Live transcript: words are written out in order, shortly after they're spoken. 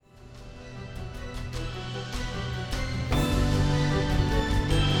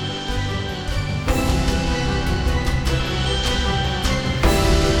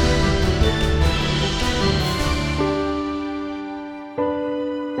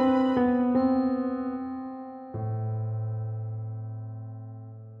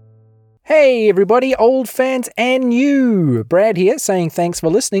Hey everybody, old fans and new! Brad here saying thanks for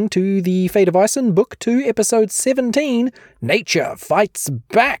listening to the Fate of Ison Book 2 Episode 17, Nature Fights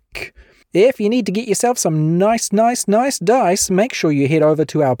Back! If you need to get yourself some nice dice, make sure you head over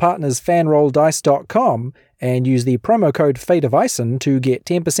to our partners fanrolldice.com and use the promo code Fate of Ison to get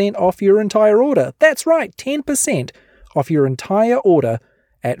 10% off your entire order. That's right, 10% off your entire order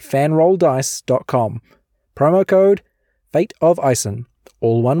at fanrolldice.com. Promo code Fate of Ison.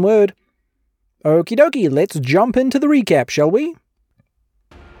 All one word. Okie dokie, let's jump into the recap, shall we?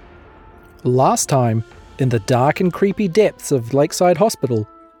 Last time, in the dark and creepy depths of Lakeside Hospital,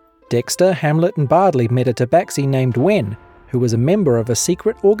 Dexter, Hamlet, and Bardley met a tabaxi named Wen, who was a member of a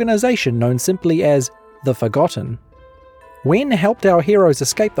secret organization known simply as the Forgotten. Wen helped our heroes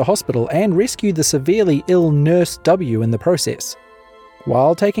escape the hospital and rescue the severely ill Nurse W in the process.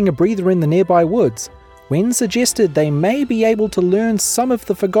 While taking a breather in the nearby woods, Wen suggested they may be able to learn some of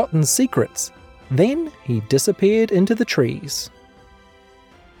the Forgotten's secrets. Then he disappeared into the trees.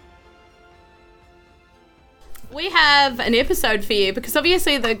 We have an episode for you because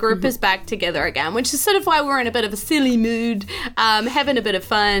obviously the group is back together again, which is sort of why we're in a bit of a silly mood, having a bit of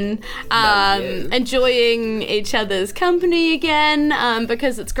fun, enjoying each other's company again,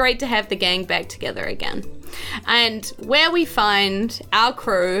 because it's great to have the gang back together again. And where we find our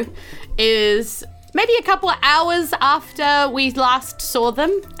crew is maybe a couple of hours after we last saw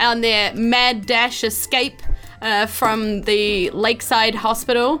them on their mad dash escape from the Lakeside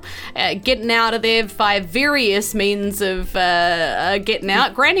Hospital, getting out of there by various means of getting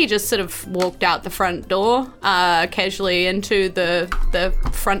out. Granny just sort of walked out the front door, casually into the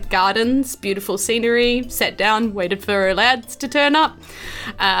front gardens, beautiful scenery, sat down, waited for her lads to turn up.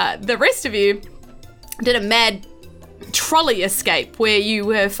 The rest of you did a mad trolley escape where you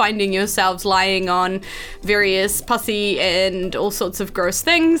were finding yourselves lying on various pussy and all sorts of gross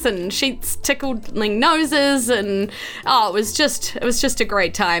things and sheets tickling noses, and it was just a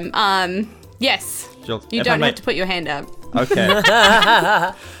great time. Yes, you don't have to put your hand up. Okay.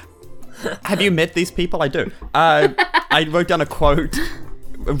 Have you met these people? I do. I wrote down a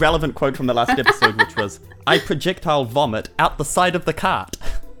relevant quote from the last episode, which was, "I projectile vomit out the side of the cart."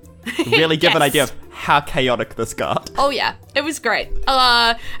 Really give an idea of how chaotic this got. Oh yeah, it was great.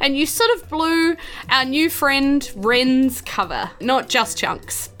 And you sort of blew our new friend Ren's cover. Not just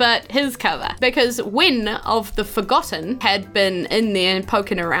Chunks, but his cover. Because Wen of the Forgotten had been in there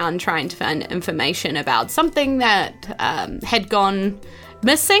poking around trying to find information about something that had gone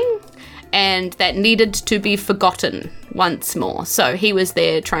missing and that needed to be forgotten once more. So he was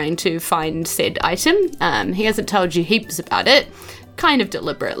there trying to find said item. He hasn't told you heaps about it, kind of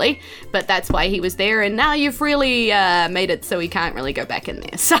deliberately, but that's why he was there, and now you've really made it so he can't really go back in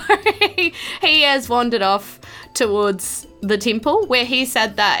there. So he has wandered off towards the temple, where he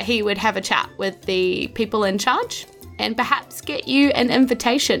said that he would have a chat with the people in charge and perhaps get you an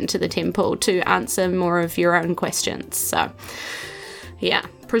invitation to the temple to answer more of your own questions. So yeah,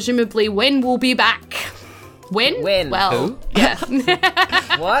 presumably Wen will be back. When? Well, who? Yeah.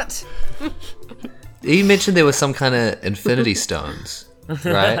 What? You mentioned there was some kind of infinity stones,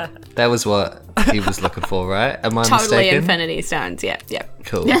 right? That was what he was looking for, right? Am I totally mistaken? infinity stones, yeah.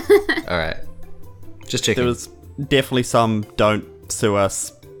 Cool. All right. Just checking. There was definitely some don't sue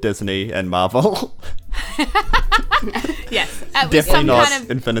us, Disney and Marvel. Yes. It was Definitely some not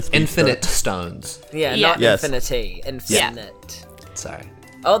kind of infinite stones. Yeah, Yeah. not Yes. infinity. Infinite. Sorry.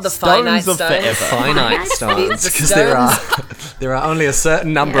 Oh, the Stones finite of stones. forever. Finite stones, The because stones. there are only a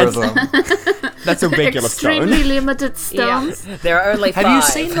certain number of them. That's a regular Extremely stone. limited stones. There are only 5. Have you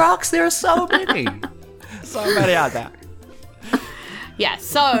seen rocks? There are so many. So many out there. Yeah,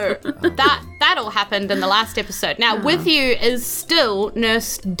 so that all happened in the last episode. Now, with you is still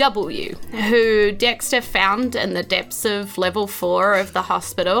Nurse W, who Dexter found in the depths of level 4 of the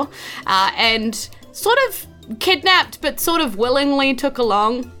hospital, and sort of kidnapped but sort of willingly took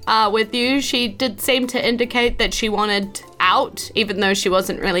along with you. She did seem to indicate that she wanted out, even though she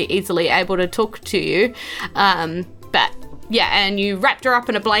wasn't really easily able to talk to you. But yeah, and you wrapped her up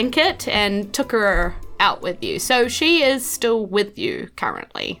in a blanket and took her out with you. So she is still with you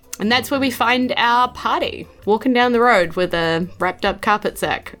currently. And that's where we find our party, walking down the road with a wrapped up carpet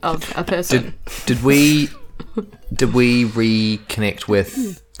sack of a person. Did we reconnect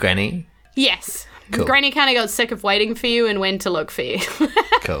with Granny? Yes. Cool. Granny kind of got sick of waiting for you and went to look for you.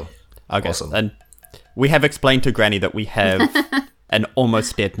 Cool. Okay, Awesome. and we have explained to Granny that we have an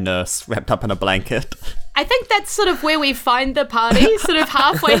almost dead nurse wrapped up in a blanket. I think that's sort of where we find the party, sort of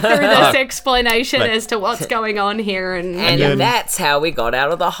halfway through this explanation Right. as to what's going on here. And And that's how we got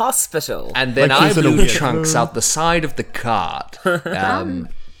out of the hospital. And then Like I he's in a blew weird Chunks out the side of the cart.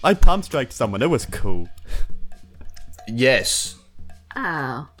 I palm striked someone. It was cool. Yes.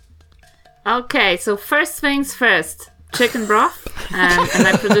 Oh. Okay, so first things first. Chicken broth. And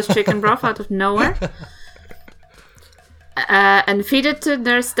I produce chicken broth out of nowhere. And feed it to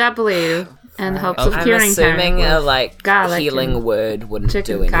Nurse W. And hopes of I'm curing assuming her. a garlic healing and word wouldn't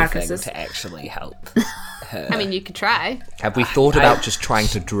chicken do anything carcasses. to actually help her. I mean, you could try. Have we thought about just trying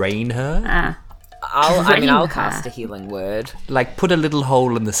to drain her? I'll Drain her. cast a healing word. Like, put a little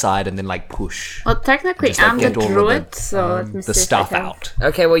hole in the side and then, like, push Well, technically, Just, like, I'm the get all of druid, the, so let me see the if I stuff can- out.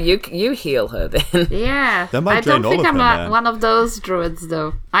 Okay, well you heal her then. Yeah. That might I don't drain all think of I'm her, not man. one of those druids,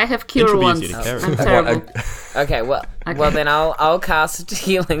 though. I have cure should be wounds. easy to carry. I'm terrible. Okay, well then I'll cast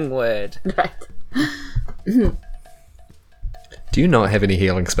healing word. Right. Do you not have any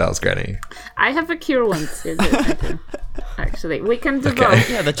healing spells, Granny? I have a cure wounds. I do. Actually, we can do Okay. both.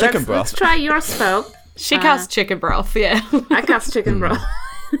 Yeah, the chicken Let's broth. try your spell. She casts chicken broth, yeah. I cast chicken broth.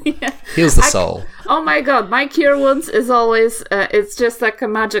 Yeah. Heals the soul. Oh my god, my cure wounds is always, it's just like a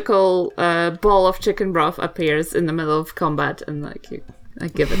magical ball of chicken broth appears in the middle of combat and I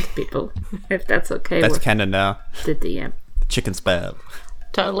give it to people. If that's okay That's with canon now. the DM. Chicken spell.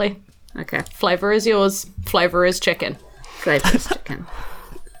 Totally. Okay, Flavor is yours. Flavor is chicken. flavors chicken.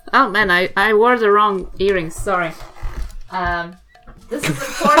 Oh man, I wore the wrong earrings, sorry. This is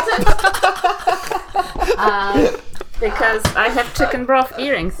important. Because I have chicken broth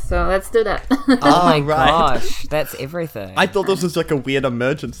earrings, so let's do that. Oh my right. gosh, that's everything. I thought this was like a weird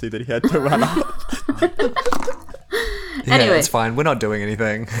emergency that he had to run up. Yeah, Anyway. it's fine. We're not doing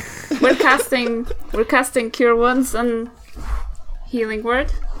anything. We're casting cure wounds and healing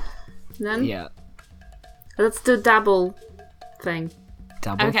word. Then Yeah. let's do double thing.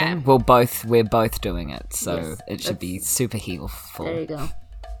 Double Okay. thing? We're both doing it, so Yes, it should be super healful. There you go.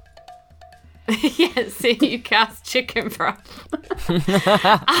 Yes, so you cast chicken broth.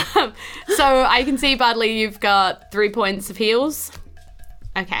 So I can see, Budley, you've got 3 points of heals.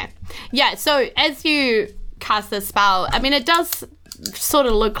 Okay. Yeah, so as you cast this spell, I mean, it does sort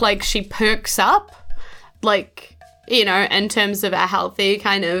of look like she perks up. Like, you know, in terms of a healthy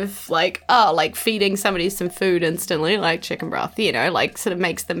kind of like, like feeding somebody some food instantly, like chicken broth, you know, like sort of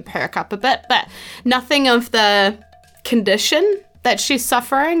makes them perk up a bit. But nothing of the condition that she's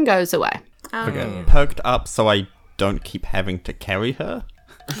suffering goes away. Okay. Perked up so I don't keep having to carry her.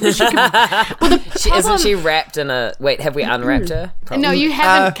 Isn't she wrapped in a... Wait, have we unwrapped her? Probably. No, you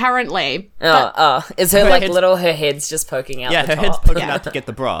haven't currently. Oh, is her like head's- little... Her head's just poking out Yeah, the her head's top? poking out to get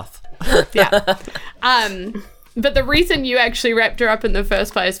the broth. Yeah. But the reason you actually wrapped her up in the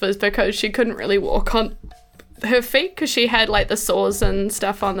first place was because she couldn't really walk on her feet because she had like the sores and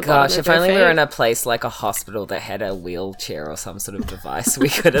stuff on the Gosh, bottom if of her only feet. we were in a place like a hospital that had a wheelchair or some sort of device, we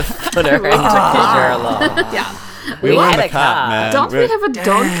could have put her in to push her along. Yeah. We We're had in a the car. cart, man. Don't we We're- have a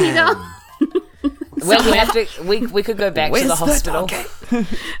donkey though? Well, we have to. We could go back to the hospital,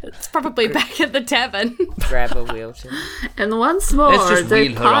 It's probably back at the tavern. grab a wheelchair. And once more, Let's just the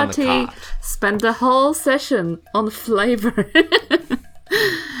wheel her on the party cart. spent the whole session on flavor.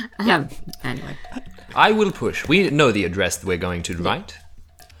 Anyway, I will push. We know the address that we're going to, right?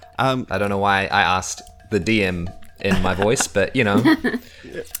 I don't know why I asked the DM in my voice, but you know.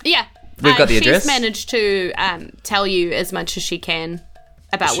 Yeah. We've got the address. She's managed to tell you as much as she can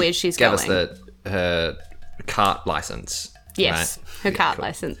about where she's Gave going. us her cart license. yes, right? her Yeah, cart cool.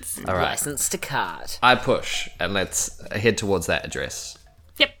 license. All right. License to cart. I push, and let's head towards that address.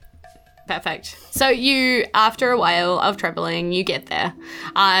 Yep. Perfect. So you, after a while of traveling, you get there.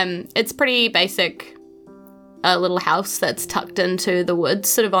 It's pretty basic, a little house that's tucked into the woods,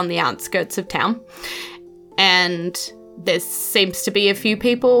 sort of on the outskirts of town. And there seems to be a few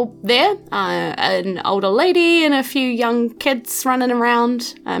people there, an older lady and a few young kids running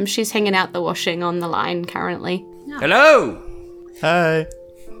around. She's hanging out the washing on the line currently. Hello! Hey.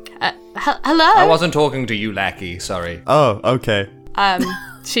 Hello? I wasn't talking to you, lackey. Sorry. Oh, okay.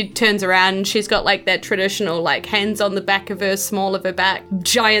 She turns around and she's got like that traditional like hands on the back of her, small of her back,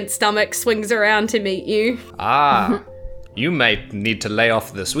 giant stomach, swings around to meet you. Ah, you might need to lay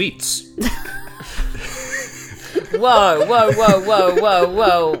off the sweets. Whoa, whoa, whoa, whoa, whoa,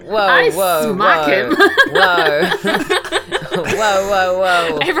 whoa, whoa, I whoa, smack whoa, him. whoa, whoa, whoa,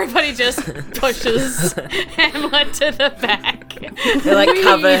 whoa. Everybody just pushes Hamlet to the back. They like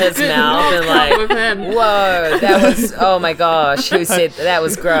cover his mouth and like, with him. whoa, that was, oh my gosh, who said that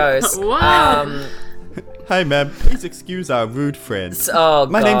was gross? Wow. Hey, man, please excuse our rude friend. Oh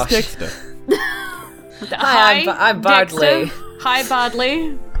My name's gosh. Dexter. Hi, I'm Dexter. Bardley. Hi,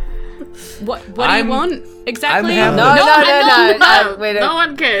 Bardley. What do I'm- you want? exactly? I'm No, I'm not. no. Wait, No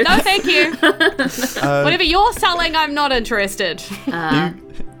one cares. No, thank you. Whatever you're selling, I'm not interested.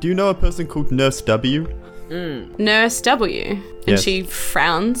 Do you know a person called Nurse W? Nurse W. And Yes. she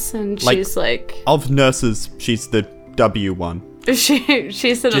frowns and Like- she's like, Of nurses, she's the W one. she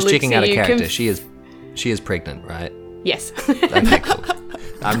sort of Just looks checking at out a you character. She is pregnant, right? Yes. Okay, cool.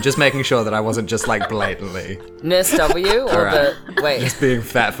 I'm just making sure that I wasn't just like blatantly Nurse W or Alright. the wait? just being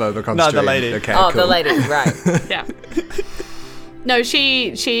fat phobic on No, the stream. lady. Okay, Oh, cool. the lady, right? Yeah. No,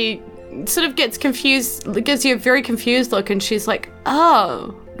 she sort of gets confused, gives you a very confused look, and she's like,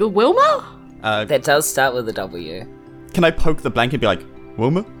 "Oh, Wilma?" That does start with a W. Can I poke the blanket and be like,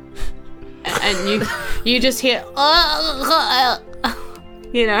 Wilma? And you just hear,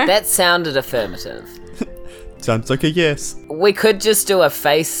 you know. That sounded affirmative. Sounds like a yes. We could just do a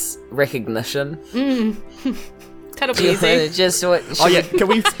face recognition. That'll be easy. Just what? Oh yeah, can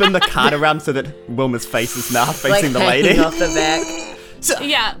we spin the card around so that Wilma's face is now like facing the hanging lady? off the back.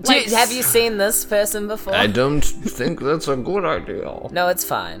 Yeah. Like, Have you seen this person before? I don't think that's a good idea. No, it's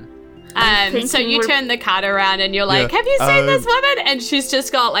fine. so you turn the card around and you're like, Yeah. "Have you seen this woman?" And she's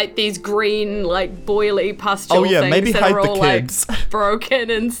just got like these green, like boily pustule Oh, yeah, things maybe that hide are the all kids. like broken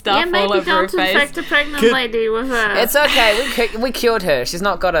and stuff Yeah, all maybe over her don't face. infect a pregnant Kid- lady with a... It's okay. We cured her. She's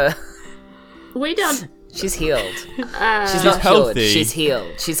not got a. We don't... She's healed. She's Uh, not healthy. cured. She's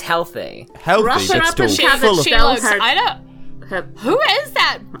healed. She's healthy. Healthy, Wrap her but up still and have full it of... She Spell looks. her- I don't. Who is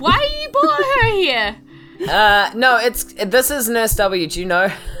that? Why you brought her here? No, this is Nurse W. Do you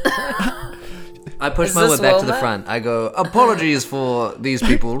know? I push Is my way this back to the Wilma? front. I go, apologies for these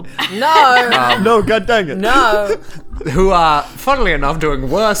people No, No, god dang it. no, who are, funnily enough,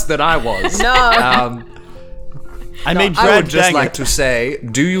 doing worse than I was. no. I made I Brad would just dang like it. to say,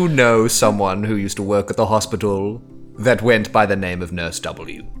 do you know someone who used to work at the hospital that went by the name of Nurse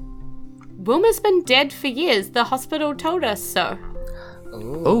W? Wilma's been dead for years. The hospital told us so.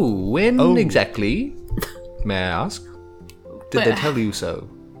 Oh, when exactly? May I ask? Did they tell you so?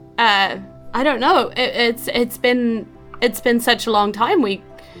 I don't know. It's been such a long time.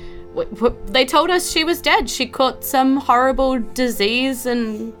 They told us she was dead. She caught some horrible disease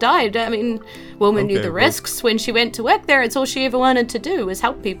and died. I mean, Wilma knew Okay, the well- risks when she went to work there. It's all she ever wanted to do was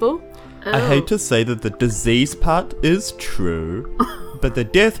help people. I hate to say that the disease part is true, but the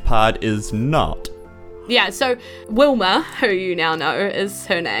death part is not. Yeah, so Wilma, who you now know is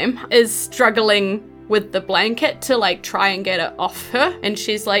her name, is struggling with the blanket to like try and get it off her. And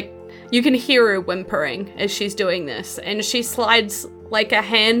she's like, you can hear her whimpering as she's doing this. And she slides like a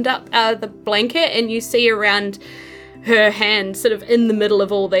hand up out of the blanket and you see around her hand sort of in the middle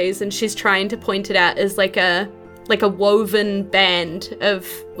of all these. And she's trying to point it out as like a woven band of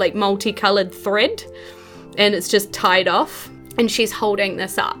like multicolored thread. And it's just tied off. And she's holding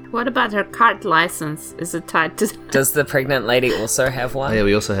this up. What about her cart license? Is it tied to... Does the pregnant lady also have Oh, one? yeah,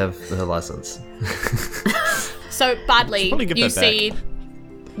 we also have her license. So Badly, probably give you that back. see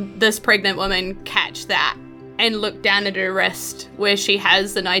this pregnant woman catch that and look down at her wrist where she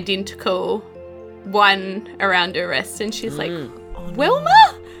has an identical one around her wrist. And she's like,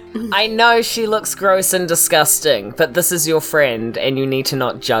 Wilma? I know she looks gross and disgusting, but this is your friend, and you need to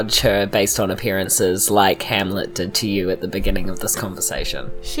not judge her based on appearances like Hamlet did to you at the beginning of this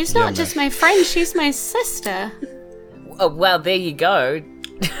conversation. She's not just my friend, she's my sister. Oh, well, there you go.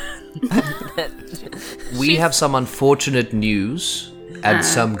 We have some unfortunate news and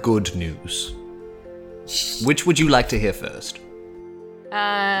some good news. Which would you like to hear first?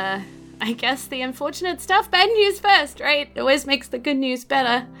 I guess the unfortunate stuff. Bad news first, right? It always makes the good news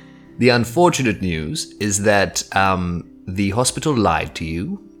better. The unfortunate news is that the hospital lied to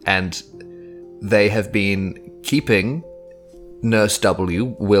you, and they have been keeping Nurse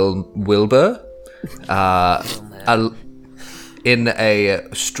W, Wilbur, in a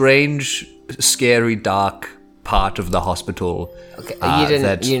strange, scary, dark part of the hospital. Okay,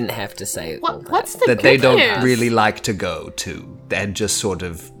 that- you didn't have to say all that. What's the that good they don't news? really like to go to, and just sort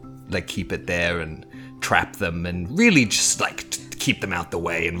of like keep it there and trap them and really just like keep them out the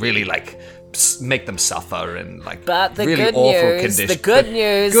way and really like make them suffer and like But the really good awful news, conditions. the good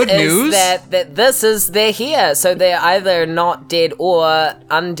news good is news? that this is they're here, so they're either not dead or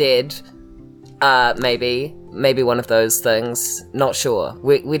undead. Maybe one of those things. Not sure.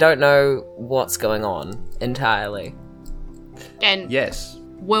 We don't know what's going on entirely. And Yes.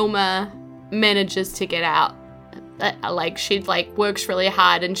 Wilma manages to get out. Like she like works really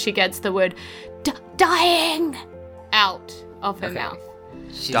hard and she gets the word dying out of her mouth.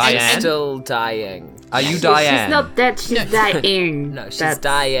 She's Diane? still dying. Are you Diane? She's not dead, she's dying. No, she's That's-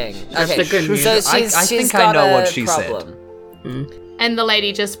 dying. that's Okay, the good news. so I she's think got I know a what she said. problem. And the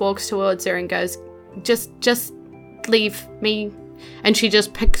lady just walks towards her and goes, just leave me. And she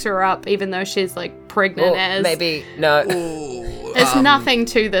just picks her up, even though she's like pregnant. Or maybe no. There's nothing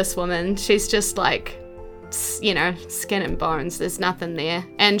to this woman. She's just like, skin and bones. There's nothing there.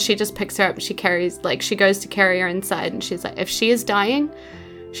 And she just picks her up. She goes to carry her inside, and she's like, if she is dying,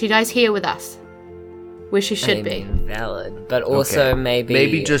 she dies here with us, where she should be. Valid, but also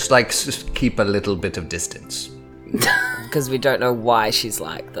maybe just like keep a little bit of distance, because we don't know why she's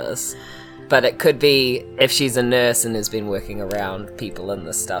like this. But it could be, if she's a nurse and has been working around people and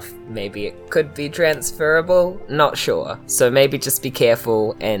this stuff, maybe it could be transferable. Not sure. So maybe just be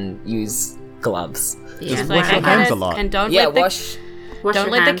careful and use gloves. Yeah. Just wash your hands a lot. And don't Yeah, let the wash. don't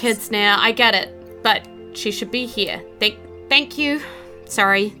let the kids know. I get it, but she should be here. Thank you.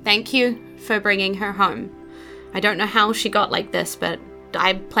 Sorry. Thank you for bringing her home. I don't know how she got like this, but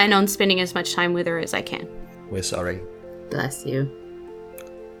I plan on spending as much time with her as I can. we're sorry. Bless you.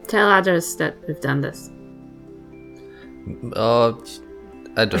 Tell others that we've done this.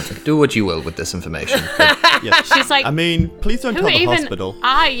 I don't do what you will with this information. But Yes. She's like, I mean, please don't who tell the even hospital.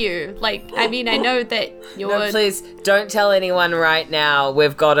 are you? Like, I mean, I know that you're... No, please don't tell anyone right now.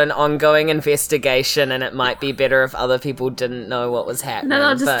 We've got an ongoing investigation, and it might be better if other people didn't know what was happening.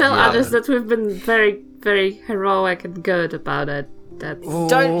 No, just but tell others that we've been very, very heroic and good about it. That's...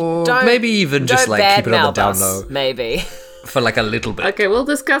 Don't maybe even just don't like keep it on the badmouth down us, low maybe. for like a little bit. Okay, we'll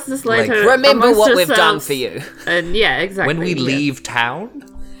discuss this later. Remember amongst what we've done yourselves. for you. And yeah, exactly. When we yeah. leave town,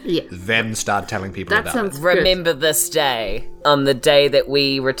 Yeah. then start telling people That about sounds it. good. Remember this day, on the day that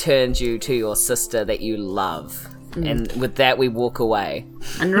we returned you to your sister that you love. And with that, we walk away.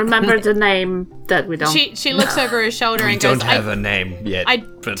 And remember the name that we don't... She looks over her shoulder We and goes, don't have a name yet, I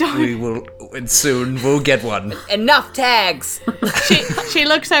but don't- we will. And soon we'll get one. Enough tags! she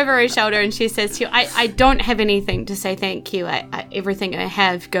looks over her shoulder and she says to you, I don't have anything to say thank you. Everything I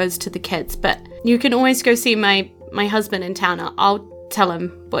have goes to the kids, but you can always go see my husband in town. I'll tell him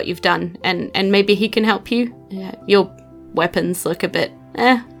what you've done, and maybe he can help you. Your weapons look a bit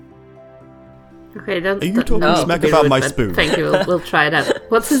Okay, don't... Are you talking don't smack be about rude, my but spoon? Thank you, we'll try it out.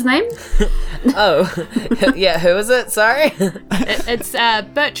 What's his name? Oh, yeah, who is it? Sorry? It's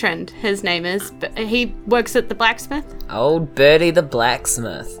Bertrand, his name is. But he works at the blacksmith. Old Bertie the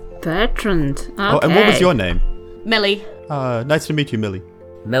blacksmith. Bertrand. Okay. Oh, and what was your name? Millie. Nice to meet you, Millie.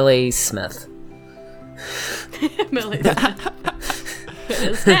 Millie Smith. Millie. It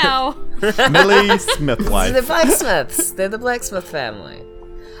is now. Millie They're Smithwife. blacksmiths. They're the blacksmith family.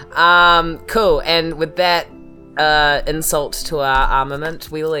 Cool. And with that insult to our armament,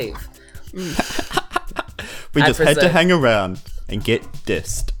 we leave. We I just had to presume. hang around and get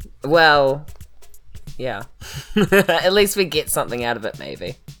dissed. Well, yeah. At least we get something out of it,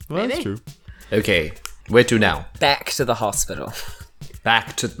 maybe. Well, that's Maybe. true. Okay, where to now? Back to the hospital.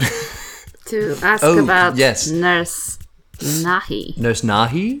 Back to To ask Oh, about yes. Nurse Nahi. Nurse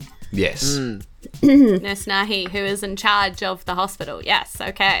Nahi. Yes. Nurse Nahi, who is in charge of the hospital. Yes,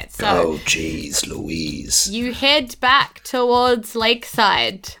 okay. So Oh, jeez, Louise. you head back towards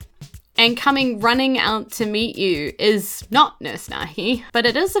Lakeside. And coming running out to meet you is not Nurse Nahi, but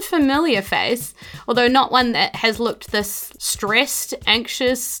it is a familiar face, although not one that has looked this stressed,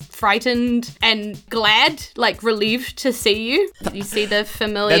 anxious, frightened, and glad, like relieved to see you. You see the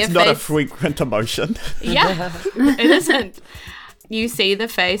familiar That's face. not a frequent emotion. Yeah, it isn't. You see the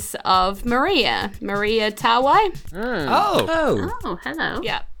face of Maria Tawai. Oh. Oh. Oh, hello.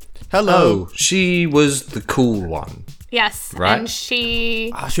 Yeah. Hello. Oh, she was the cool one. Yes, Right. and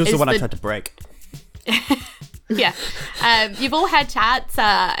she. Ah, she was the is one I tried to break. Yeah, you've all had chats.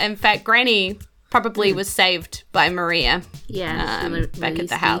 In fact, Granny probably was saved by Maria Yeah. back at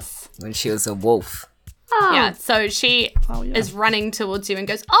the house. When she was a wolf. Oh, Yeah, so she is running towards you and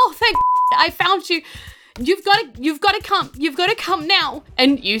goes, "Oh, thank I found you. You've got to come. You've got to come now."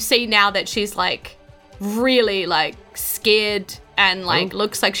 And you see now that she's like really like scared and like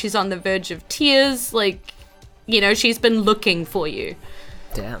looks like she's on the verge of tears. Like, you know, she's been looking for you.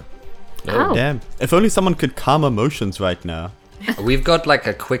 Damn. Oh. Damn. If only someone could calm emotions right now. We've got like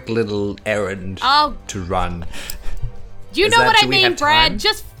a quick little errand Oh, to run. you Is know that- what do I we mean, have Brad? time?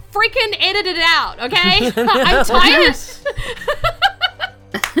 Just freaking edit it out, okay? I'm tired. Stop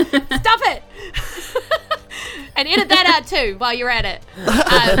it. And edit that out too while you're at it.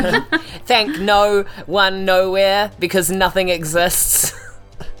 Thank no one nowhere because nothing exists.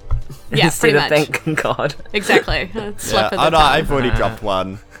 Yeah, Instead pretty of much. thanking God. Exactly. Slip of the Oh no, tongue. I've already dropped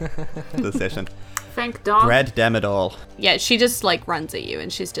one this session. Thank dog. Brad, damn it all. Yeah, she just like runs at you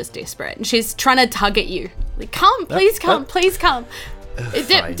and she's just desperate. And she's trying to tug at you. Like, come, please come, please come.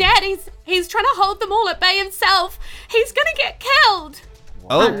 Fine. Dad, he's trying to hold them all at bay himself. He's gonna get killed.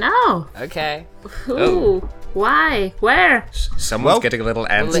 Oh no. Okay. Ooh. Why? Where? Someone's Well, getting a little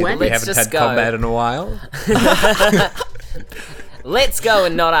antsy that we let's haven't just had go. combat in a while. Let's go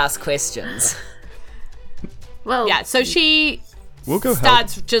and not ask questions. Well, Yeah, so she We'll go help.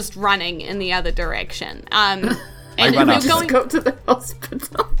 starts just running in the other direction. And run we're after going. go to the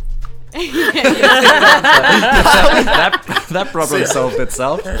hospital. That problem solved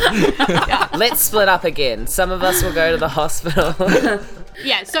itself. Let's split up again. Some of us will go to the hospital.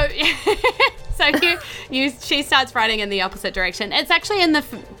 Yeah, so she starts running in the opposite direction. It's actually in the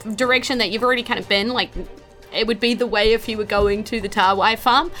direction that you've already kind of been, like it would be the way if you were going to the Tawai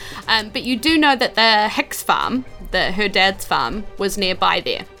farm. But you do know that the Hicks farm, her dad's farm, was nearby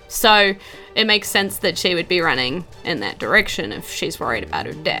there. So it makes sense that she would be running in that direction if she's worried about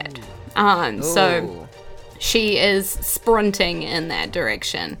her dad. So she is sprinting in that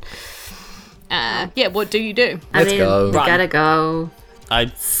direction. What do you do? Let's go. We gotta go. I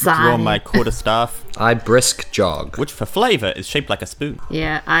draw Sigh. my quarterstaff, I brisk jog. which for flavor is shaped like a spoon.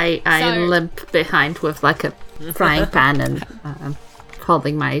 Yeah, I So- limp behind with like a frying pan and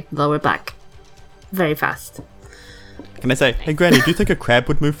holding my lower back very fast. Can I say, hey Granny, do you think a crab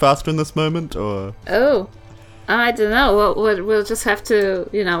would move faster in this moment, or? Oh, I don't know. We'll just have to,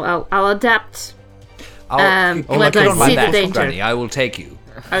 I'll adapt. I'll when put I on my see the back, danger. Granny. I will take you.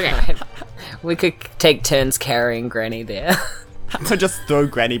 Okay. We could take turns carrying Granny there. So just throw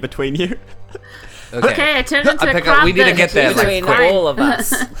Granny between you. Okay, I turned into I a pick up- crab. we need to then. get there, like, Between quick. all of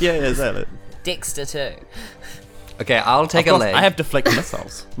us. Yeah, is that it? Dexter too. Okay, I'll take Of a course, leg. I have deflect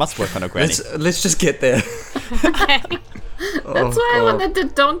missiles. Must work on a Granny. Let's just get there. That's why I wanted the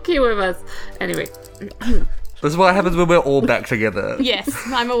donkey with us. Anyway, This is what happens when we're all back together. Yes,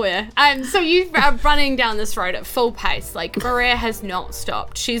 I'm aware. So you are running down this road at full pace. Like, Maria has not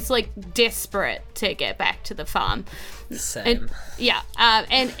stopped. She's, like, desperate to get back to the farm. Same.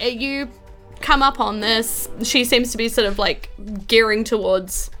 And you come up on this. She seems to be sort of, like, gearing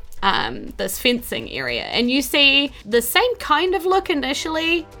towards this fencing area. And you see the same kind of look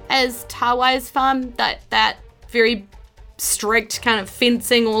initially as Tawai's farm, that very strict kind of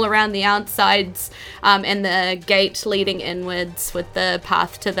fencing all around the outsides, and the gate leading inwards with the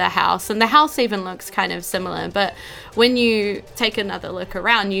path to the house. And the house even looks kind of similar, but when you take another look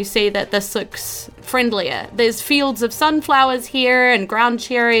around, you see that this looks friendlier. There's fields of sunflowers here and ground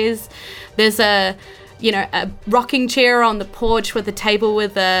cherries. There's a rocking chair on the porch with a table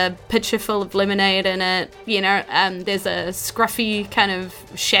with a pitcher full of lemonade in it. There's a scruffy kind of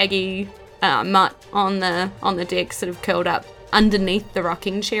shaggy mutt on the deck, sort of curled up underneath the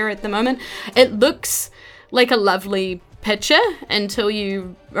rocking chair at the moment. It looks like a lovely picture until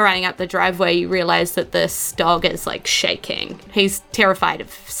you are running up the driveway. You realize that this dog is like shaking. He's terrified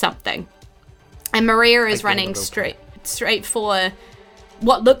of something. And Maria is running straight for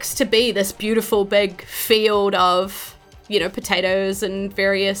what looks to be this beautiful big field of potatoes and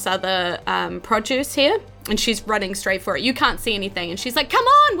various other produce here. And she's running straight for it. You can't see anything. And she's like, come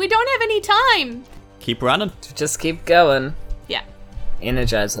on, we don't have any time. Keep running. Just keep going. Yeah.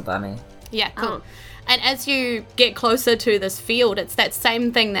 Energize the bunny. Yeah, cool. And as you get closer to this field, it's that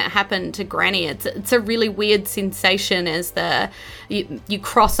same thing that happened to Granny. It's a really weird sensation as you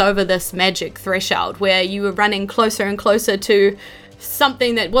cross over this magic threshold where you were running closer and closer to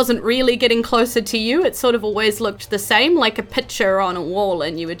something that wasn't really getting closer to you. It sort of always looked the same, like a picture on a wall,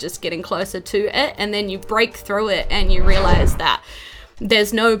 and you were just getting closer to it, and then you break through it and you realize that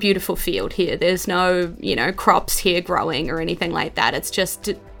there's no beautiful field here. There's no, crops here growing or anything like that. It's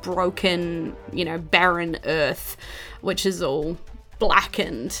just broken, barren earth, which is all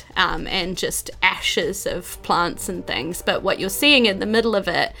blackened, and just ashes of plants and things. But what you're seeing in the middle of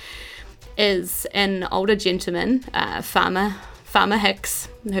it is an older gentleman, Farmer Hicks,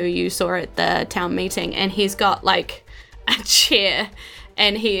 who you saw at the town meeting, and he's got like a chair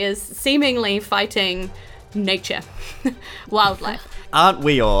and he is seemingly fighting nature, wildlife. Aren't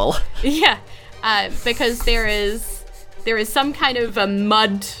we all? Yeah, because there is some kind of a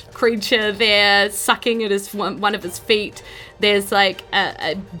mud creature there sucking at one of his feet. There's like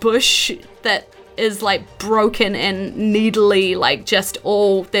a bush that is like broken and needly, like just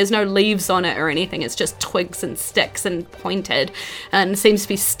there's no leaves on it or anything. It's just twigs and sticks and pointed, and seems to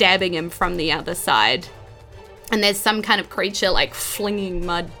be stabbing him from the other side. And there's some kind of creature like flinging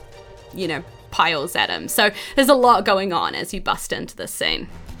mud, piles at him. So there's a lot going on as you bust into this scene.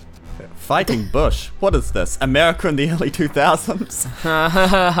 Fighting bush. What is this? America in the early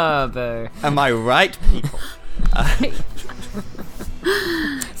 2000s? Boo. Am I right, people?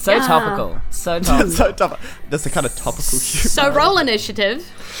 So topical. So topical. So tough. That's the kind of topical humor. So roll initiative.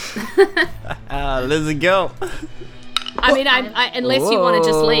 Let's go. I mean, I unless you want to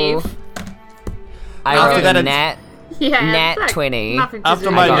just leave. I After got that, a it's- nat like 20. nothing to After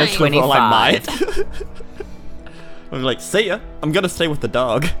do. my got initial roll, I 25. might. I'm like, see ya. I'm gonna stay with the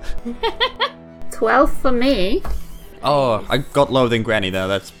dog. 12 for me. Oh, I got lower than Granny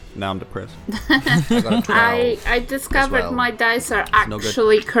though. Now I'm depressed. I got a 12. I discovered well. my dice are no good.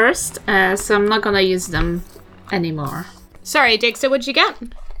 actually cursed, so I'm not gonna use them anymore. Sorry, Dexter, what'd you get?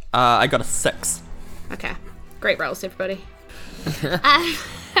 I got a 6. Okay, great rolls, everybody.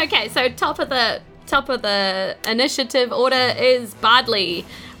 Okay, so top of the initiative order is Bardley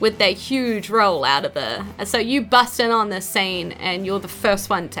with their huge roll out of the. So you bust in on the scene, and you're the first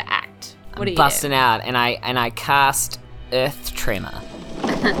one to act. What do you Busting do? out, and I cast Earth Tremor.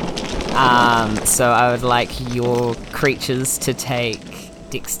 So I would like your creatures to take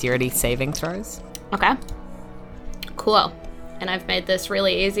dexterity saving throws. Okay. Cool. And I've made this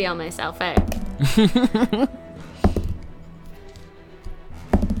really easy on myself, eh?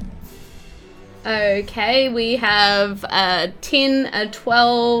 Okay, we have a 10, a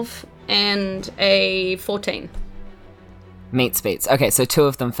 12, and a 14. Meets beats. Okay, so 2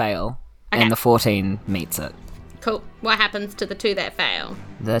 of them fail, Okay. and the 14 meets it. Cool. What happens to the 2 that fail?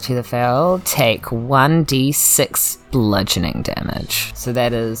 The 2 that fail take 1d6 bludgeoning damage. So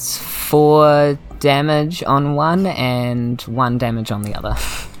that is 4 damage on one and 1 damage on the other.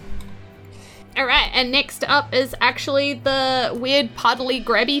 Alright, and next up is actually the weird puddly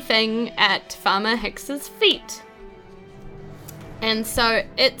grabby thing at Farmer Hicks's feet. And so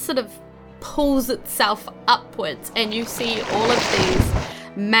it sort of pulls itself upwards, and you see all of these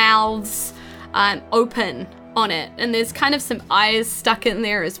mouths open on it. And there's kind of some eyes stuck in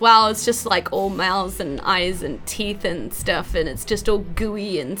there as well. It's just like all mouths and eyes and teeth and stuff, and it's just all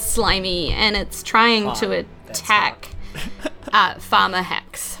gooey and slimy, and it's trying to attack Farmer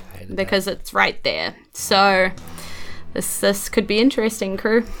Hicks. Because it's right there. So this could be interesting,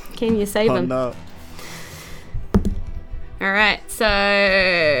 crew. Can you save him? no. Alright, so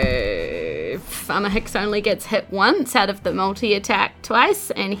Farmer Hicks only gets hit once out of the multi-attack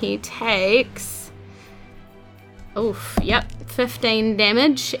twice, and he takes 15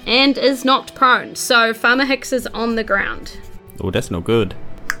 damage and is knocked prone. So Farmer Hicks is on the ground. Oh, that's no good.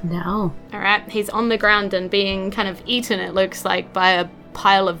 No. Alright, he's on the ground and being kind of eaten, it looks like, by a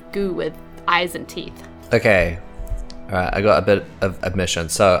pile of goo with eyes and teeth. Okay. Alright, I got a bit of admission.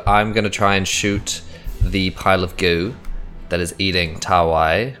 So I'm going to try and shoot the pile of goo that is eating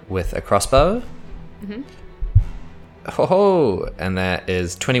Tawai with a crossbow. Mm-hmm. Oh, and that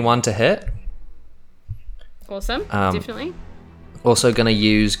is 21 to hit. Awesome, definitely. Also going to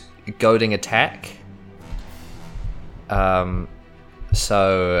use goading attack.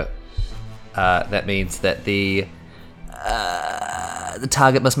 So that means that the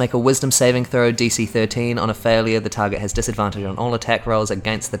target must make a wisdom saving throw, DC 13. On a failure, the target has disadvantage on all attack rolls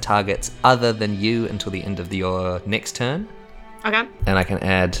against the targets other than you until the end of your next turn. Okay. And I can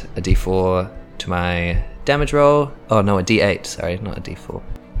add a D4 to my damage roll. Oh no, a D8, sorry, not a D4.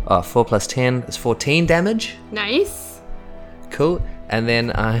 Oh, 4 plus 10 is 14 damage. Nice. Cool. And then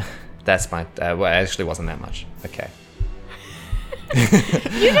that's my, well, it actually wasn't that much. Okay.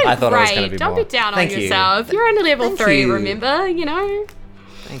 You did I thought great. it was going to be Don't more. be down Thank on you. yourself. You're only level Thank 3, you. remember? You know,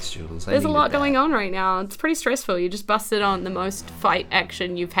 Thanks, Jules. there's a lot going on right now. It's pretty stressful. You just busted on the most fight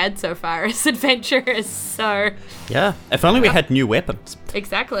action you've had so far as adventurers. So, Yeah. If only we had new weapons.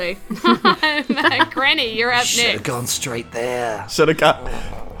 exactly. Granny, you're up Should have next. gone straight there. Should have got.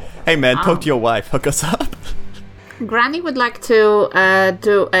 Hey man, talk to your wife. Hook us up. Granny would like to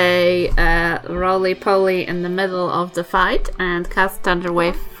do a roly-poly in the middle of the fight and cast Thunder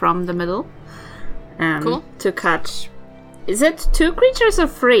Wave from the middle. Cool. To catch... Is it 2 creatures or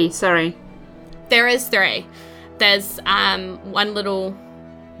 3? Sorry. There is 3. There's one little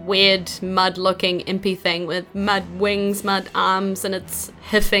weird mud-looking impy thing with mud wings, mud arms, and it's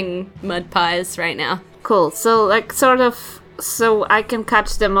hiffing mud pies right now. Cool. So, like, sort of... So I can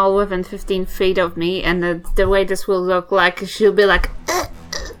catch them all within 15 feet of me, and the way this will look like, she'll be like...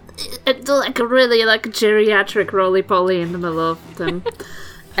 and do like a really, like, geriatric roly-poly in the middle of them.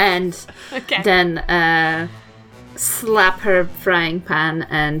 And Okay. then slap her frying pan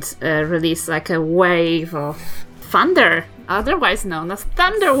and release like a wave of thunder, otherwise known as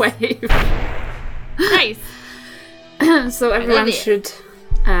Thunder Wave. Nice. So everyone it. should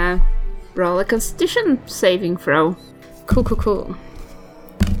roll a Constitution saving throw. Cool.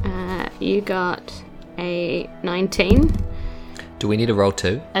 You got a 19, Do we need to roll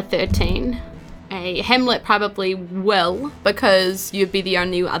 2? a 13. A Hamlet probably will, because you'd be the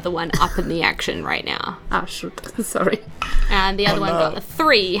only other one up in the action right now. Oh shoot, sorry. And the other one got a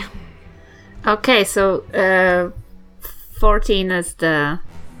 3. Okay, so 14 is the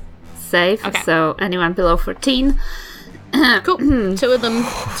save, Okay. so anyone below 14. Cool. Two of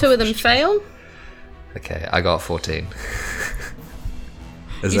them fail. Okay, I got 14.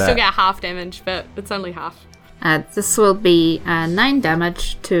 Is You that still get half damage, but it's only half. This will be 9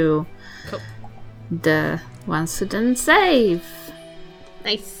 damage to Cool. the ones who didn't save.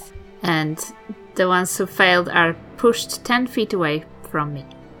 Nice. And the ones who failed are pushed 10 feet away from me.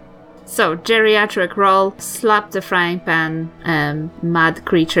 So, geriatric roll, slap the frying pan, mad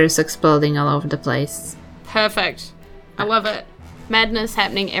creatures exploding all over the place. Perfect. I love it. Madness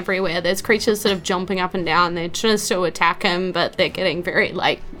happening everywhere. There's creatures sort of jumping up and down. They're trying to still attack him, but they're getting very,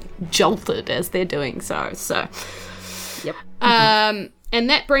 jolted as they're doing so. Yep. And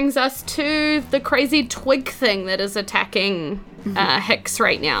that brings us to the crazy twig thing that is attacking Hicks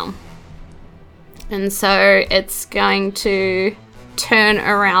right now. And so it's going to turn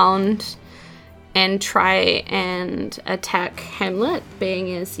around and try and attack Hamlet,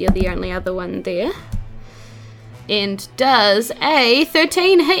 being as you're the only other one there. And does a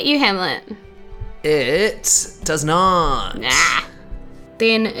 13 hit you, Hamlet? It does not. Nah.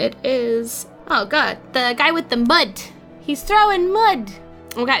 Then it is... Oh, God. The guy with the mud. He's throwing mud.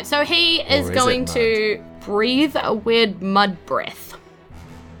 Okay, so he is Or is going it to breathe a weird mud breath.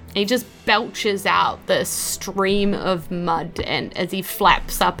 He just belches out this stream of mud, and as he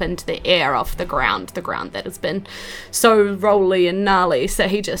flaps up into the air off the ground that has been so rolly and gnarly, so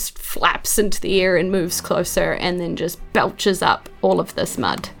he just flaps into the air and moves closer and then just belches up all of this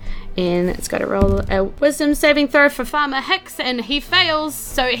mud. And it's got to roll a wisdom saving throw for Farmer Hicks, and he fails,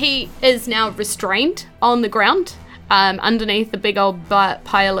 so he is now restrained on the ground underneath the big old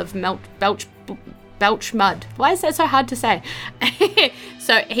pile of belch mud. Why is that so hard to say?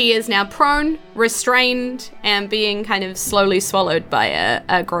 So he is now prone, restrained, and being kind of slowly swallowed by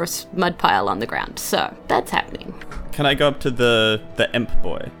a gross mud pile on the ground. So that's happening. Can I go up to the imp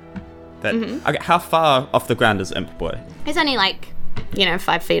boy? Okay, how far off the ground is imp boy? He's only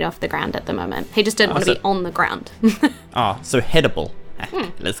 5 feet off the ground at the moment. He just didn't want to be on the ground. So hittable.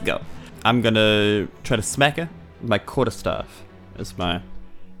 Let's go. I'm gonna try to smack her with my quarterstaff as my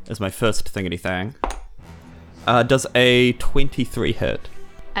first thingity thing. Does a 23 hit?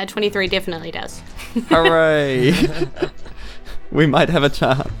 23 definitely does. Hooray! We might have a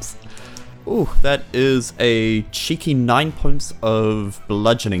chance. Ooh, that is a cheeky 9 points of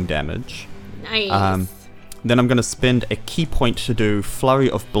bludgeoning damage. Nice. Then I'm going to spend a key point to do Flurry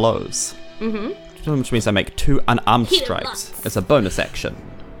of Blows. Which means I make 2 unarmed Hit 'em strikes lots. as a bonus action.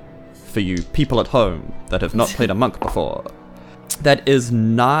 For you people at home that have not played a monk before. That is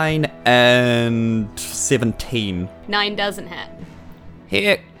 9 and 17. 9 doesn't hit.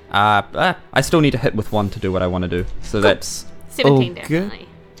 Hit. I still need to hit with 1 to do what I want to do. So that's 17 okay. definitely.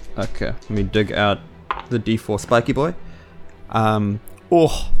 Okay, let me dig out the D4 spiky boy.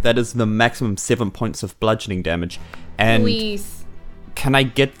 That is the maximum 7 points of bludgeoning damage. And Please. can I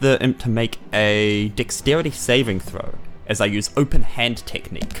get the imp to make a dexterity saving throw as I use open hand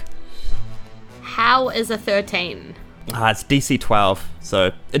technique? How is a 13? It's DC 12,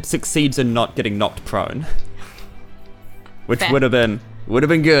 so it succeeds in not getting knocked prone. Which Fair. would have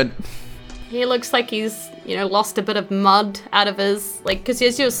been good. He looks like he's, lost a bit of mud out of his, because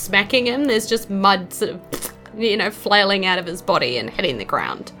as you're smacking him, there's just mud sort of, flailing out of his body and hitting the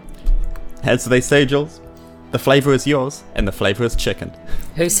ground. As they say, Jules, the flavor is yours, and the flavor is chicken.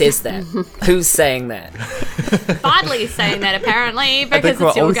 Who says that? Who's saying that? Bartley's saying that, apparently, because we're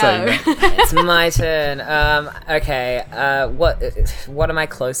it's your all saying go. It's my turn. Okay. What am I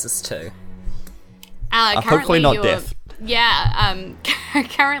closest to? Hopefully not you're- death. Yeah,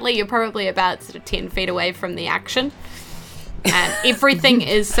 currently you're probably about sort of 10 feet away from the action. And everything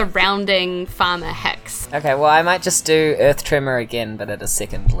is surrounding Farmer Hicks. Okay, well, I might just do Earth Tremor again, but at a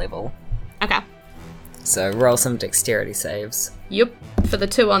 2nd level. Okay. So roll some dexterity saves. Yep, for the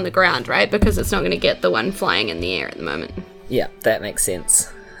 2 on the ground, right? Because it's not going to get the one flying in the air at the moment. Yeah, that makes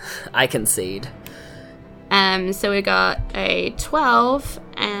sense. I concede. So we got a 12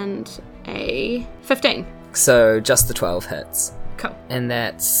 and a 15. So just the 12 hits. Cool. And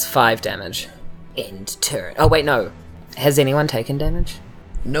that's 5 damage. End turn. Oh, wait, no. Has anyone taken damage?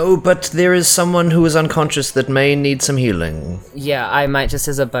 No, but there is someone who is unconscious that may need some healing. Yeah, I might just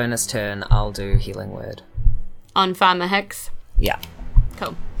as a bonus turn, I'll do Healing Word. On Farmer Hicks. Yeah.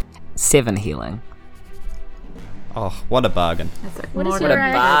 Cool. 7 healing. Oh, what a bargain. What is What your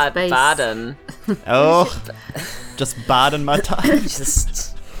a base? barden. Oh, just barden my time.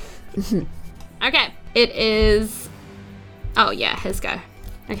 Just... Okay, it is... Oh, yeah, his go.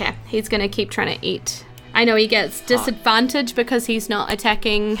 Okay, he's going to keep trying to eat I know he gets disadvantage because he's not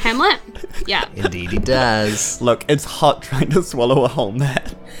attacking Hamlet. Yeah. Indeed he does. Look, it's hot trying to swallow a whole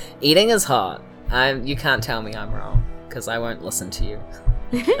man. Eating is hot. You can't tell me I'm wrong, because I won't listen to you.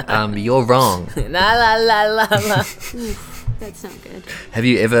 You're wrong. La la la la la. That's not good. Have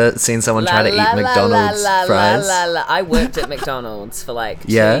you ever seen someone try to eat McDonald's fries? I worked at McDonald's for like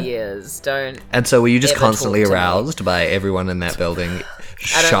 2 Yeah? years. Don't. And so were you just Ever constantly talk to me. aroused by everyone in that building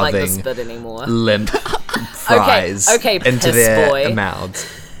I don't like this shoving bit anymore. limp fries okay, into piss their boy. mouths?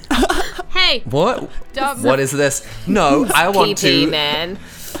 Hey, What? don't. What is this? No, I want PP, to man.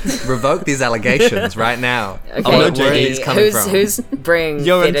 revoke these allegations right now. Okay, Oh, no, where are JD. these coming from? who's bringing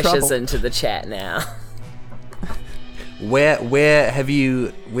You're in fetishes trouble. into the chat now? Where have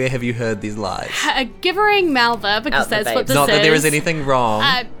you heard these lies? Givering Malva, because Out the that's what babes. this Not is. that there is anything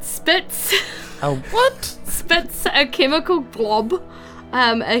wrong. Spits Oh, what? spits a chemical glob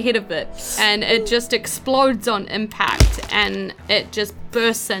ahead of it, and it just explodes on impact, and it just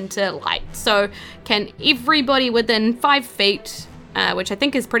bursts into light. So can everybody within 5 feet, which I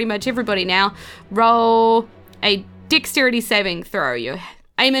think is pretty much everybody now, roll a dexterity saving throw. You're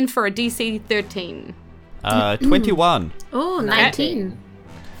aiming for a DC 13. 21. Oh, 19.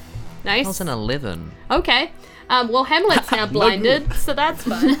 Nice. That was an 11. Okay. Well, Hamlet's now blinded, so that's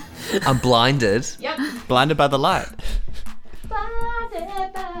fun. I'm blinded. Yep. Blinded by the light.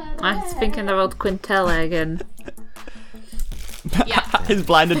 I was thinking about Quintella again. Yeah. He's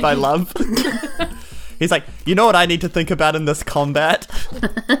blinded by love. He's like, you know what I need to think about in this combat?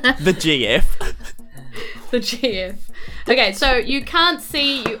 The GF. The GF. Okay, so you can't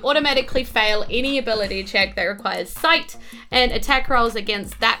see, you automatically fail any ability check that requires sight, and attack rolls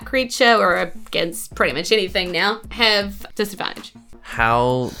against that creature, or against pretty much anything now, have disadvantage.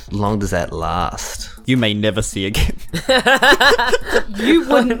 How long does that last? You may never see again. You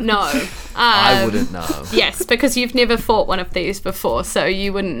wouldn't know. I wouldn't know. Yes, because you've never fought one of these before, so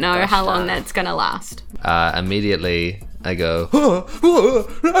you wouldn't know how long that's going to last. Immediately, I go,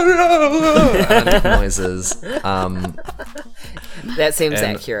 I make noises. That seems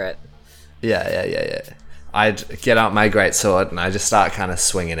And- accurate. Yeah. I'd get out my greatsword and I just start kind of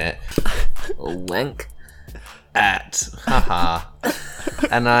swinging it Wink. at, haha.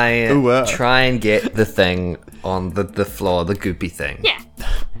 And I try and get the thing on the floor, the goopy thing. Yeah.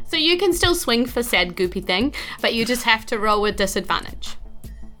 So you can still swing for said goopy thing, but you just have to roll with disadvantage.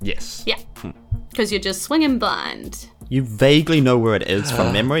 Yes. Yeah. Because you're just swinging blind. You vaguely know where it is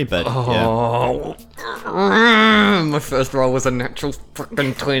from memory, but yeah. Oh. My first roll was a natural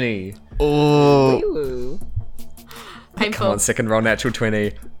fucking 20. Ooh. Painful. Come on, second roll, natural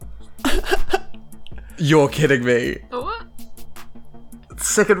 20. You're kidding me. What?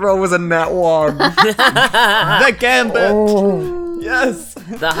 Second roll was a nat 1. The gambit! Yes!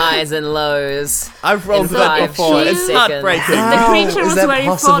 The highs and lows. I've rolled In that 5 before. short It's seconds. heartbreaking. The creature is was that where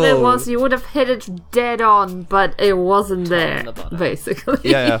you thought it possible? was. You would have hit it dead on, but it wasn't there, the bottom.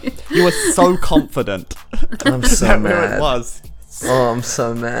 basically. Yeah. You were so confident I'm so that where it mad. was. Oh, I'm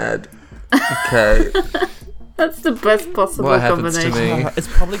so mad. Okay. That's the best possible What happens to combination. me? It's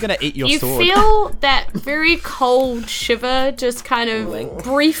probably gonna eat your You sword. feel that very cold shiver just kind of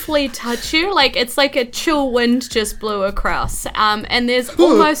briefly touch you. Like it's like a chill wind just blew across. And there's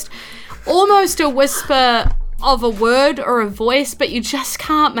almost a whisper of a word or a voice, but you just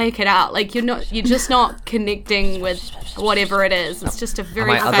can't make it out. Like you're just not connecting with whatever it is. It's just a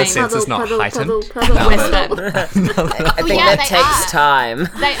very My other faint sense is not heightened. whisper. I think yeah, that they takes are. time.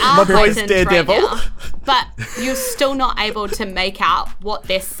 They are My boy's heightened Daredevil. right now, but you're still not able to make out what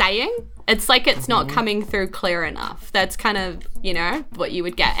they're saying. It's like it's not coming through clear enough. That's kind of, what you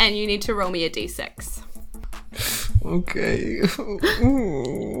would get. And you need to roll me a d6. Okay.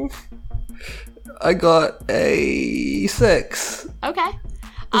 I got a 6. Okay.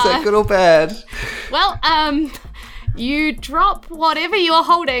 Is that good or bad? Well, you drop whatever you're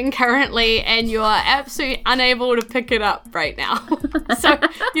holding currently, and you are absolutely unable to pick it up right now. So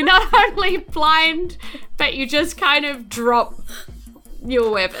you're not only blind, but you just kind of drop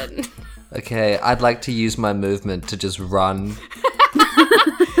your weapon. Okay, I'd like to use my movement to just run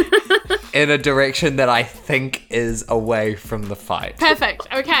in a direction that I think is away from the fight. Perfect.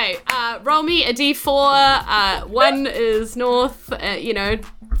 Okay. Roll me a d4. 1 is north.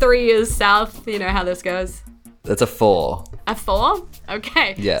 3 is south. You know how this goes. That's a 4. A 4?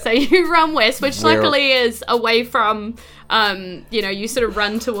 Okay. Yeah. So you run west, which We're- luckily is away from, you sort of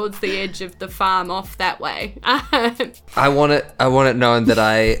run towards the edge of the farm off that way. I want it known that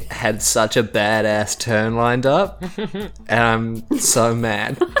I had such a badass turn lined up, and I'm so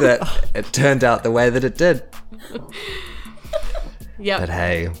mad that it turned out the way that it did. Yep. But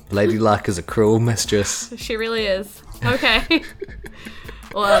hey, Lady Luck is a cruel mistress. She really is. Okay.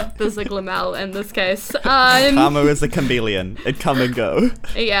 Or the Ziglamel in this case. Karma is a chameleon. It come and go.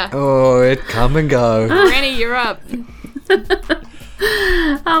 Yeah. Oh, it come and go. Granny, you're up.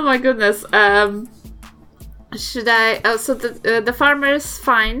 Oh my goodness. Should I? Oh, so the farmer's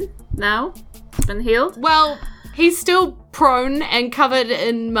fine now. Been healed. Well, he's still prone and covered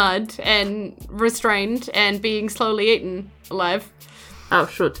in mud and restrained and being slowly eaten alive. Oh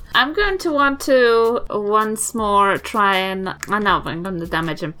shoot! I'm going to want to once more try and. Oh no, I'm going to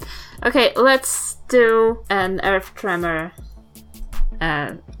damage him. Okay, let's do an earth tremor.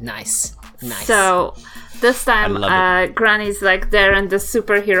 Nice. So this time, love Granny's like there in the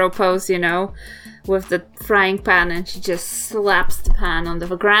superhero pose, you know, with the frying pan, and she just slaps the pan on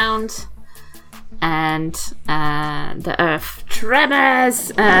the ground, and the earth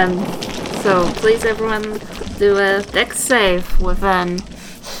tremors. So please, everyone, do a dex save within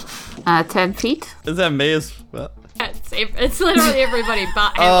 10 feet. Is that me as well? It's literally everybody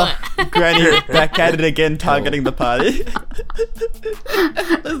but Hamlet. Granny back at it again, targeting the party.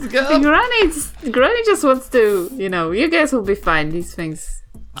 Let's go. Granny just wants to, you know, you guys will be fine. These things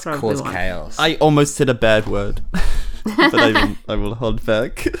probably Cause won't. chaos. I almost said a bad word, but I will hold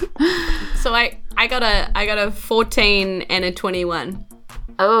back. So I got a 14 and a 21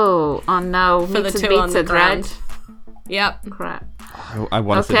 Oh no! for the Meets it, two on beats the it, ground. right? Yep. Crap. I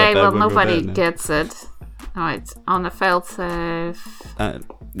want to say Okay, that well bad word nobody real bad now. gets it. Alright, on a failed save.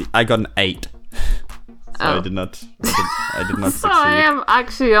 I got an 8. So I Oh. did not. I did not So succeed. I am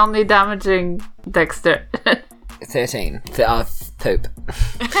actually only damaging Dexter. 13. Poop.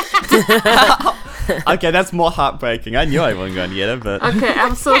 Okay, that's more heartbreaking. I knew I wasn't going to get it, but Okay,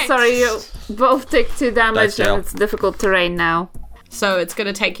 I'm so sorry. You both take 2 damage, That's and it's difficult terrain now. So it's going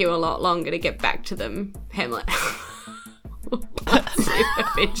to take you a lot longer to get back to them, Hamlet. Once you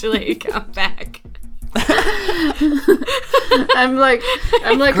eventually come back. I'm like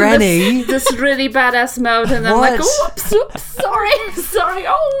Granny? this really badass mode, and I'm like, What? oops, sorry,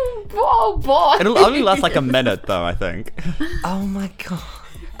 oh boy. it'll only last like a minute, though. I think. Oh my god.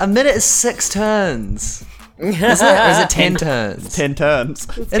 A minute is 6 turns. Is it? Or is it 10 turns? 10 turns.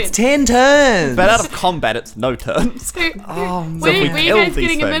 It's 10 turns. But out of combat, it's no turns. Oh Were my. you kill guys these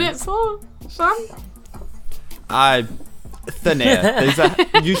getting a things. minute for, Sean? Thin air.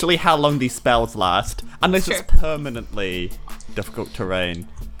 There's usually how long these spells last, unless Sure. it's permanently difficult terrain.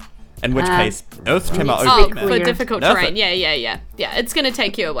 In which case, Earth Tremor Oh, over. for Weird. difficult Nerf terrain. it. Yeah, it's going to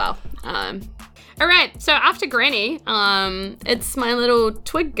take you a while. All right, so after Granny, it's my little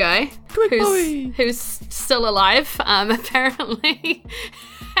twig guy, who's still alive, apparently.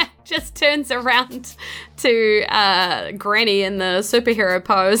 Just turns around to Granny in the superhero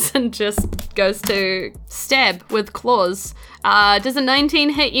pose and just goes to stab with claws. Does a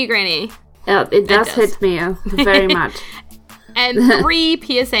 19 hit you, Granny? Yeah, it does does. hit me very much. And 3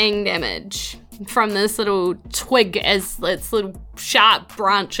 piercing damage from this little twig as its little sharp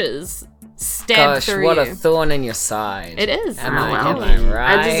branches stab Gosh, through what you. a thorn in your side. It is. Am Oh, I well.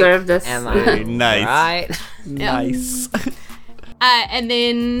 right? I deserve this. Am I Nice. right? Nice. And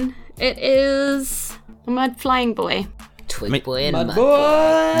then it is a Mud Flying Boy. Twig Boy and Mud Mud Boy. Boy.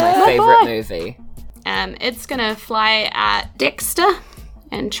 My Mud favorite Boy. movie. It's gonna fly at Dexter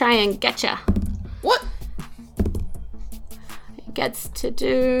and try and get ya. What? It gets to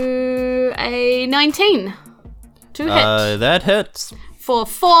do a 19 to hit That hits. for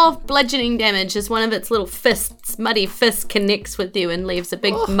 4 bludgeoning damage as one of its little fists, muddy fist, connects with you and leaves a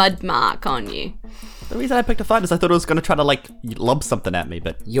big mud mark on you. The reason I picked a fight is I thought it was going to try to, like, lob something at me,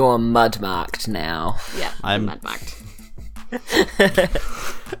 but You're mud marked now. Yeah, I'm- mud marked.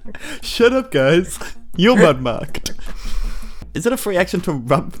 shut up, guys. You're mud marked. Is it a free action to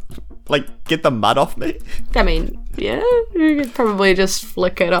rub, like, get the mud off me? I mean, yeah, you could probably just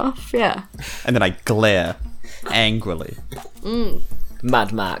flick it off, yeah. And then I glare angrily.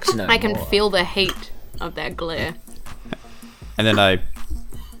 Mud marked no I can more. feel the heat of that glare. And then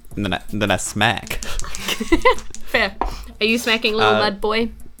I smack. Fair. Are you smacking little mud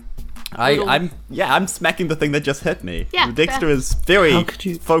boy? I'm smacking the thing that just hit me. Yeah, Dexter fair. is very How could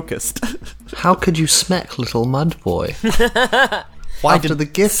you- focused. How could you smack little mud boy? Why After did the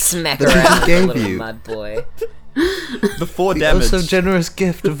gift Smack that he around just the gave little you? mud boy. the 4 Oh, damage? so generous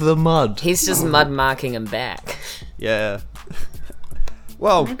gift of the mud. He's just mud marking him back. Yeah.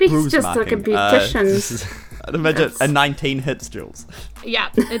 Well, Maybe he's bruise just like a marking. beautician. I'd imagine a 19 hits, Jules. Yeah,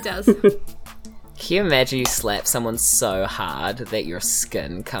 it does. Can you imagine you slap someone so hard that your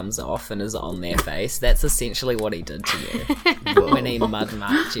skin comes off and is on their face? That's essentially what he did to you when he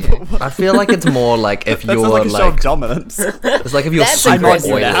mud-marked you. I feel like it's more like if That you're sounds like a show of like, dominance. it's like if you're That's super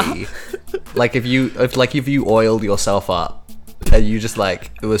aggressive. oily. Like if you oiled yourself up and you just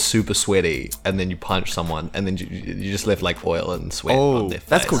like it was super sweaty and then you punch someone and then you just left like oil and sweat on their face.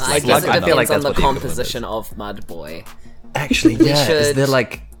 that's called I Like, guess it I depends feel like on that's the what the equivalent composition of Mud Boy. Actually, yeah. Is should there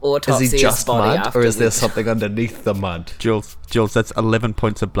like autopsy is he his just body mud after or is there we- something underneath the mud? Jules, that's 11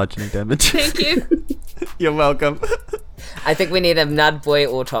 points of bludgeoning damage. Thank you. You're welcome. I think we need a Mud Boy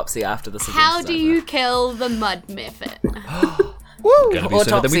autopsy after this. How event do is you kill the mud method? Gotta be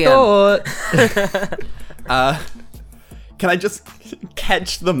sooner than we Autopsy thought. Can I just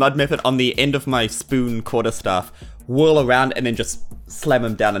catch the mud method on the end of my spoon quarterstaff, whirl around, and then just slam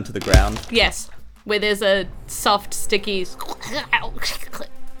him down into the ground? Yes, where there's a soft, sticky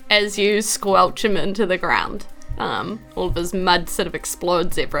as you squelch him into the ground. All of his mud sort of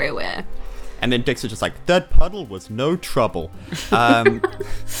explodes everywhere. And then Dix is just like, that puddle was no trouble. Then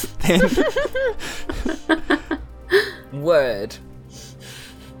Word.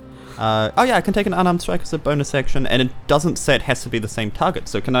 oh yeah, I can take an unarmed strike as a bonus action, and it doesn't say it has to be the same target.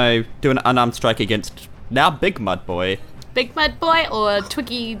 So can I do an unarmed strike against now Big Mud Boy? Big Mud Boy or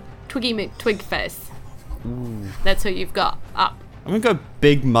Twiggy McTwigface? That's who you've got up. I'm gonna go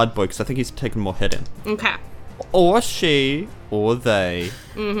Big Mud Boy because I think he's taken more hitting. Okay. Or she, or they.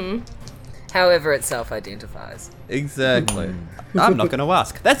 However it self-identifies. Exactly. I'm not gonna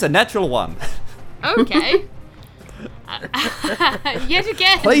ask. That's a natural one. Okay. Yet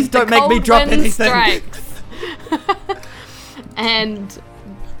again, Please don't the make me cold drop wind anything. strikes. And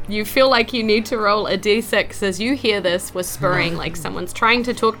you feel like you need to roll a d6 as you hear this whispering, like someone's trying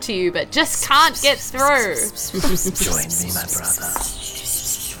to talk to you but just can't get through. Join me, my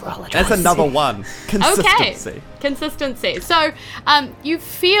brother. That's another one. Consistency. Okay, consistency. So, you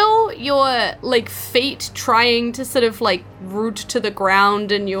feel your like feet trying to sort of like root to the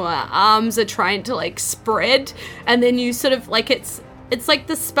ground, and your arms are trying to like spread, and then you sort of like it's like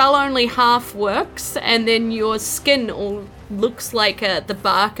the spell only half works, and then your skin all looks like the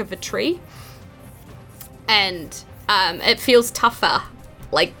bark of a tree, and it feels tougher.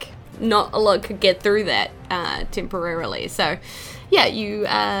 Like not a lot could get through that temporarily. So. Yeah,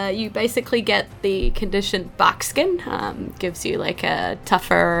 you basically get the conditioned bark skin, gives you like a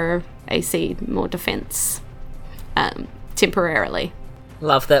tougher AC, more defense, temporarily.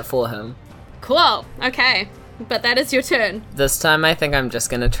 Love that for him. Cool, okay, but that is your turn. This time I think I'm just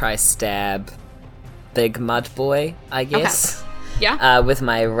gonna try stab Big Mud Boy, I guess. Yeah? With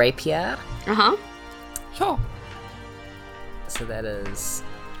my rapier. Uh-huh. Sure. So that is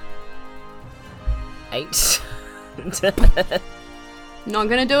 8. Not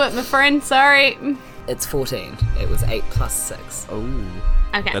gonna do it, my friend, sorry. It's 14. It was 8 plus 6. Oh,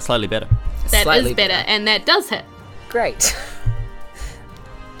 Okay, that's slightly better. that Slightly is better, and that does hit. Great.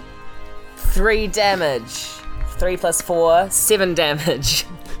 3 damage. 3 plus 4, 7 damage.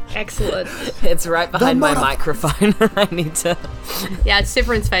 Excellent. It's right behind my microphone. I need to. Yeah,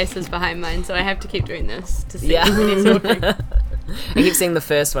 Severan's face is behind mine, so I have to keep doing this to see Yeah. when he's talking. I keep seeing the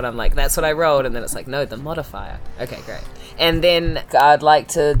first one. I'm like, that's what I rolled, and then it's like, no, the modifier. Okay, great. And then I'd like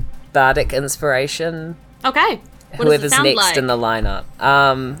to bardic inspiration. Okay, what does it Whoever's sound next like? in the lineup.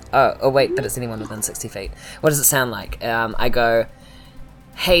 Oh wait, but it's anyone within 60 feet. What does it sound like? I go,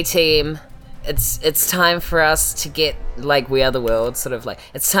 hey team, it's time for us to get, like We Are the World, sort of like,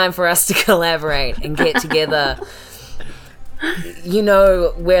 it's time for us to collaborate and get together. You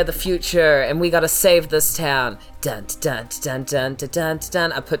know, we're the future, and we gotta save this town. Dun dun dun dun dun dun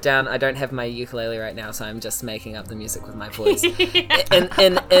dun. I put down. I don't have my ukulele right now, so I'm just making up the music with my voice. in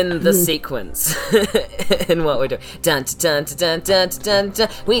the sequence, in what we're doing. Dun dun dun dun dun dun.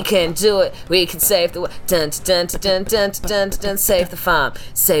 We can do it. We can save the world. Dun dun dun dun dun dun. Save the farm.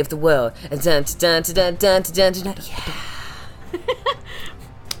 Save the world. And dun dun dun dun dun dun. Yeah.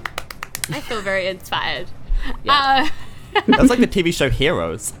 I feel very inspired. Yeah. That's like the TV show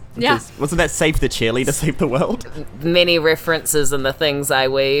Heroes. which Yeah. is- wasn't that Save the Cheerleader, Save the World? Many references in the things I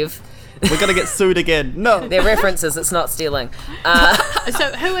weave. We're gonna get sued again. No. They're references. It's not stealing.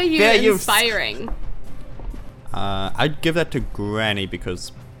 So who are you There you- inspiring? I'd give that to Granny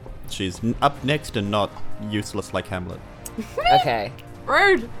because she's up next and not useless like Hamlet. Okay.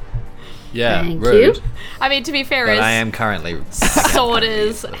 Rude. Yeah, Thank rude. you. I mean, to be fair, But his I am currently. sword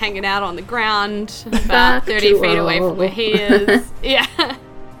is hanging out on the ground about 30 feet away from where he is. Yeah.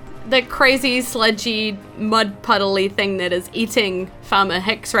 The crazy, sludgy, mud puddly thing that is eating Farmer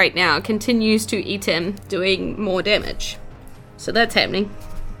Hicks right now continues to eat him, doing more damage. So that's happening.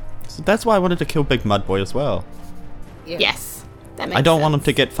 So that's why I wanted to kill Big Mud Boy as well. Yeah. Yes. That makes I don't want him sense.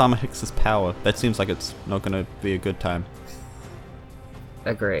 to get Farmer Hicks's power. That seems like it's not going to be a good time.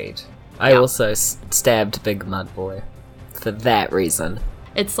 Agreed. I also stabbed Big Mud Boy for that reason.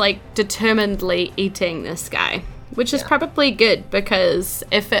 It's like determinedly eating this guy, which is probably good because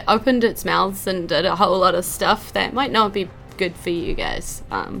if it opened its mouth and did a whole lot of stuff, that might not be good for you guys.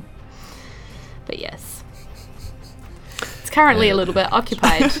 But yes, it's currently a little bit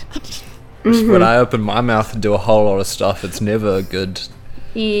occupied. When I open my mouth and do a whole lot of stuff, it's never good.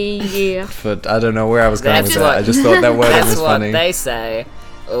 Yeah. But I don't know where I was going with That's that. I just thought that wording That's was what funny. they say.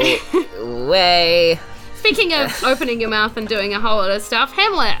 Oh, way. Speaking of opening your mouth and doing a whole lot of stuff,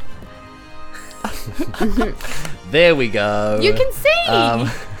 Hamlet, There we go. you can see.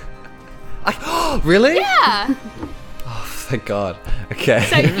 Really? Yeah. Thank God. Okay.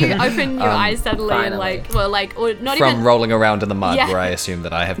 So you open your eyes suddenly, and finally. or not From even. rolling around in the mud, Yeah. where I assume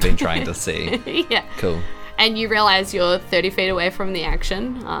that I have been trying to see. Yeah. Cool. And you realize you're 30 feet away from the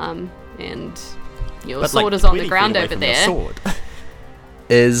action, and your But, sword like, is on 20 the feet ground away over from your there. sword.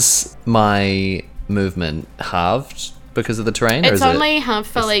 Is my movement halved because of the terrain? or It's is it- only half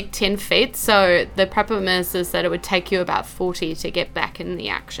for like 10 feet, so the problem is that it would take you about 40 to get back in the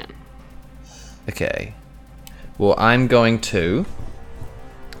action. Okay. Well, I'm going to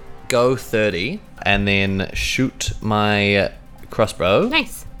go 30 and then shoot my crossbow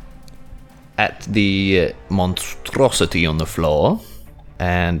Nice. at the monstrosity on the floor.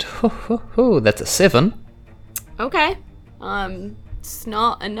 And that's a 7. Okay. It's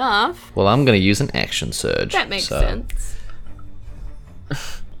not enough. Well, I'm going to use an action surge. That makes so- sense.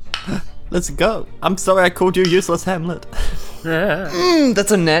 Let's go. I'm sorry I called you useless Hamlet.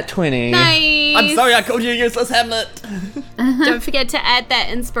 That's a nat 20. Nice. I'm sorry I called you useless Hamlet. Don't forget to add that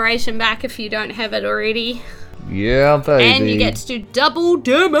inspiration back if you don't have it already. Yeah, baby. And you get to do double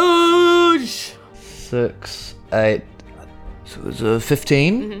damage. 6, 8, so it's a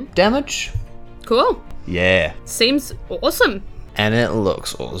 15 damage. Cool. Yeah. Seems awesome. And it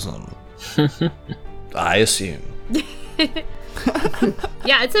looks awesome. I assume.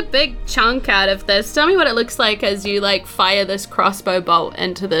 Yeah, it's a big chunk out of this. Tell me what it looks like as you like fire this crossbow bolt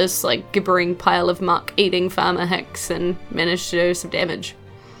into this like gibbering pile of muck eating Farmer Hicks and manage to do some damage.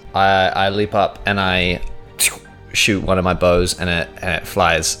 I leap up and I shoot one of my bows and it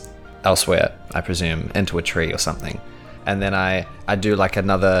flies elsewhere, I presume, into a tree or something. And then I do like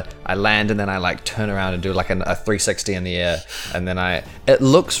another, I land and then I like turn around and do like a 360 in the air. And then it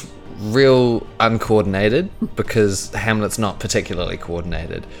looks real uncoordinated because Hamlet's not particularly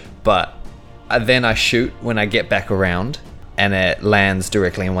coordinated. But then I shoot when I get back around and it lands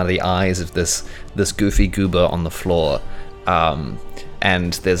directly in one of the eyes of this goofy goober on the floor.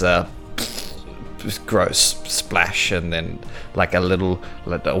 And there's a gross splash and then like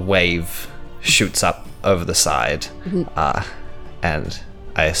a wave shoots up over the side, and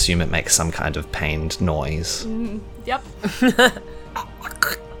I assume it makes some kind of pained noise. Yep.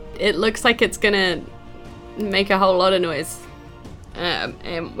 It looks like it's gonna make a whole lot of noise.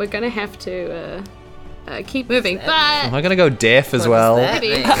 And we're gonna have to keep moving. But Am I gonna go deaf as well? that?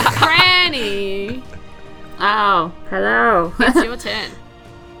 maybe Granny, Oh, hello. it's your turn.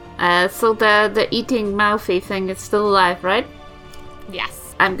 So the eating mouthy thing is still alive, right?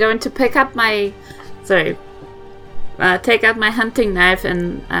 Yes. I'm going to pick up my... take out my hunting knife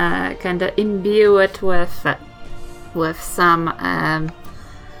and kind of imbue it with some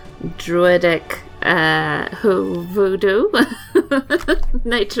druidic voodoo,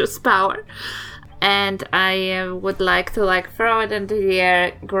 nature's power. And I would like to throw it into the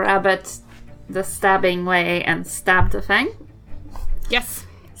air, grab it the stabbing way, and stab the thing. Yes.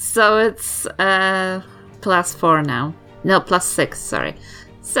 So it's +4 now. No, +6, sorry.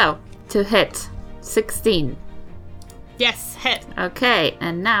 So, to hit, 16. Yes. Hit. Okay,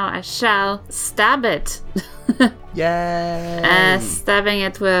 and now I shall stab it. Yay! Stabbing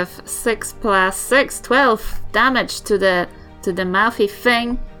it with 6 + 6, 12 damage to the mouthy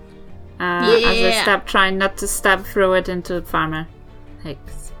thing. As I stab, trying not to stab through it into Farmer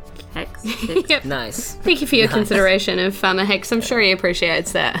Hicks. Yep. Nice. Thank you for your consideration of Farmer Hicks. I'm sure he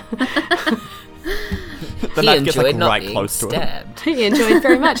appreciates that. The He knife gets like enjoyed not right being close to him. stabbed. He enjoyed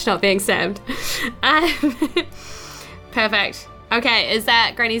very much not being stabbed. Perfect. Okay, is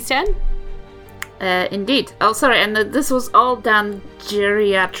that Granny's turn? Indeed. Oh, sorry, and this was all done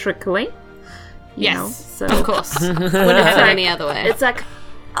geriatrically. You Yes, know, so of course. Wouldn't have it any other way. it's like,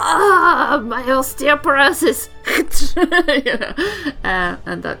 my osteoporosis, you know,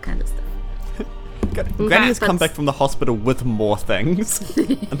 and that kind of stuff. Granny has come but- back from the hospital with more things.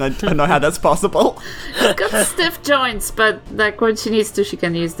 And I don't know how that's possible. She's got stiff joints, but like when she needs to, she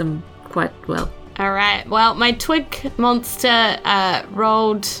can use them quite well. All right. Well, my twig monster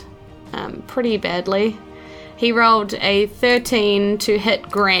rolled pretty badly. He rolled a 13 to hit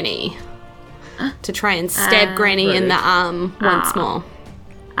Granny to try and stab Granny in the arm once more.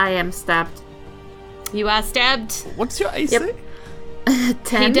 I am stabbed. You are stabbed. What's your AC? Yep.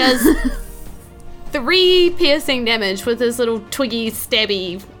 10. He does 3 piercing damage with his little twiggy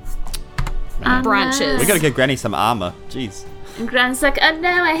stabby branches. We gotta get Granny some armor. Jeez. And Gran's like, oh no,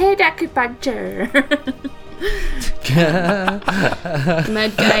 I hate acupuncture.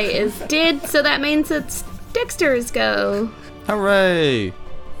 Mud guy is dead, so that means it's Dexter's go. Hooray!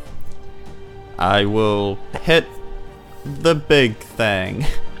 I will hit the big thing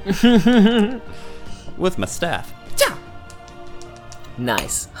with my staff.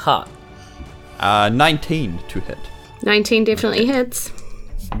 Nice. Hot. 19 to hit. 19 definitely hits.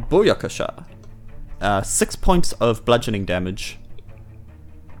 Booyakasha. 6 points of bludgeoning damage.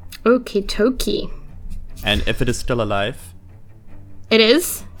 Okie dokie. And if it is still alive, It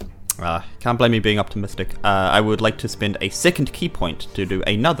is. can't blame me being optimistic. I would like to spend a second key point to do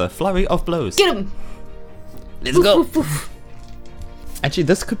another flurry of blows. Get him. Let's go. Actually,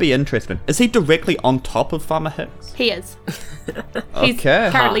 this could be interesting. Is he directly on top of Farmer Hicks? He is. He's Okay.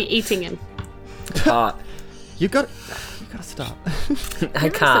 currently eating him. Hot. You gotta stop. I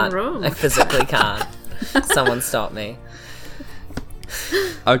can't. room. I physically can't. Someone stop me.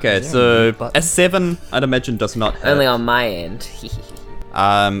 Okay, so a 7, I'd imagine, does not hit. Only on my end.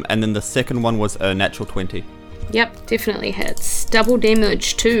 And then the second one was a natural 20. Yep, definitely hits. Double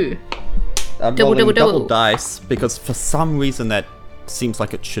damage too. I'm Double, rolling double, double. dice because for some reason that seems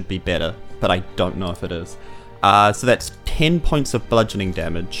like it should be better, but I don't know if it is. So that's 10 points of bludgeoning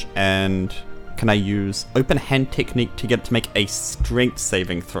damage, and can I use open hand technique to get it to make a strength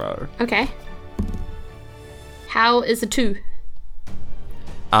saving throw? Okay. How is a 2?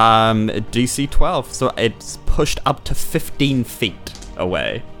 DC 12, so it's pushed up to 15 feet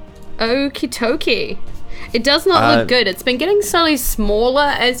away. Okie dokie. It does not look good. It's been getting slowly smaller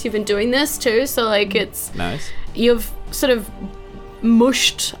as you've been doing this too, so like it's... Nice. You've sort of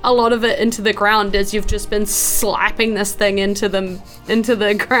mushed a lot of it into the ground as you've just been slapping this thing into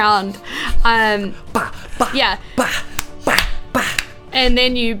the ground. Yeah. And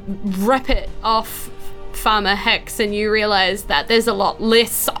then you rip it off Farmer Hicks and you realize that there's a lot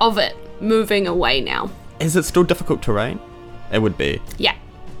less of it moving away now. Is it still difficult terrain? It would be. Yeah.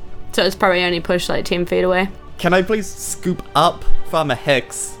 So it's probably only pushed like 10 feet away. Can I please scoop up Farmer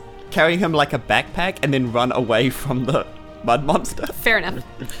Hicks, carry him like a backpack, and then run away from the mud monster? Fair enough.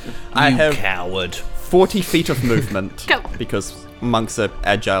 I have Coward. 40 feet of movement Go. because monks are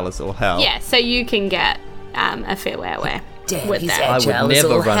agile as all hell. Yeah, so you can get a fair way away. Damn, with he's that. I agile would as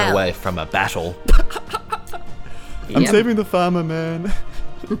never all run hell. away from a battle. I'm Yep. saving the farmer, man.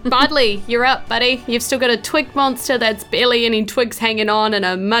 Bardley, you're up, buddy. You've still got a twig monster that's barely any twigs hanging on and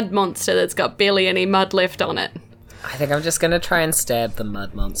a mud monster that's got barely any mud left on it. I think I'm just gonna try and stab the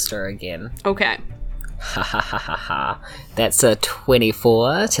mud monster again. Okay. Ha ha ha ha ha. That's a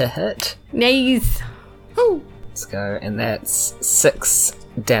 24 to hit. Nice. Let's go, and that's 6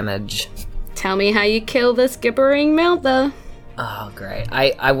 damage. Tell me how you kill this gibbering mouther. Oh, great.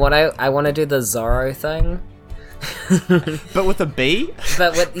 I wanna do the Zorro thing. But with a bee?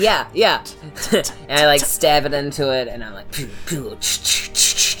 But with, yeah. And I like stab it into it, and I'm like,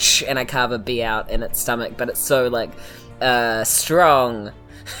 and I carve a bee out in its stomach, but it's so like, strong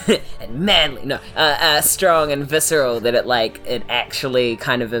and manly, strong and visceral that it actually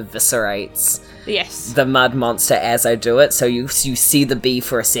kind of eviscerates Yes. the mud monster as I do it. So you see the bee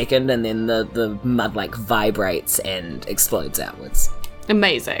for a second, and then the mud like vibrates and explodes outwards.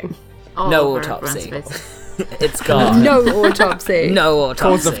 Amazing. All No over autopsy. Gran's face. It's gone. No autopsy. No autopsy.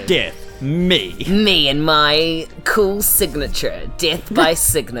 Cause of death. Me. Me and my cool signature, death by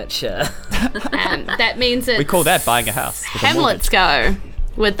signature. That means it's We call that buying a house. with a Hamlet's go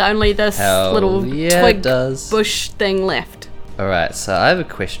with only this Hell little yeah, twig it does. bush thing left. Alright, so I have a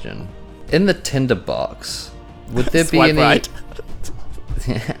question. In the tinderbox, would there be Swipe any... right.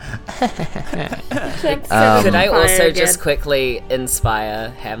 Could I also just quickly inspire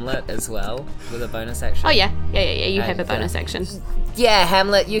Hamlet as well with a bonus action? Oh yeah. You have a bonus action. Yeah,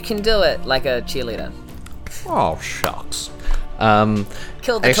 Hamlet, you can do it like a cheerleader. Oh, shucks.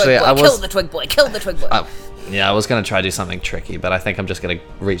 Kill the Actually, twig boy, I was- kill the twig boy, kill the twig boy. Yeah, I was going to try to do something tricky, but I think I'm just going to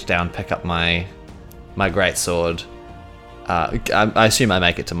reach down, pick up my great sword. I assume I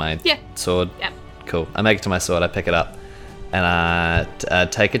make it to my sword. Yep. Cool. I make it to my sword, I pick it up, and I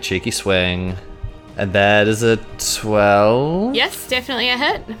take a cheeky swing And that is a 12. Yes, definitely a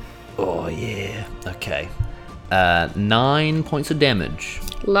hit. Oh, yeah. Okay. 9 points of damage.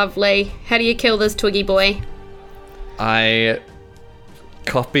 Lovely. How do you kill this Twiggy boy? I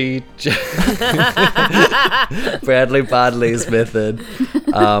copied Bradley Bardley's method.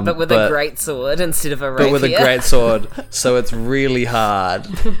 But with a great sword instead of a rapier. But with a great sword, so it's really hard.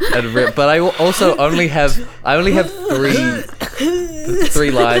 But I also only have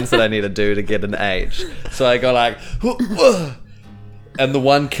three lines that I need to do to get an H. So I go like, and the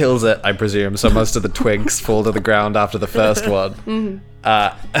one kills it, I presume. So most of the twigs fall to the ground after the first one.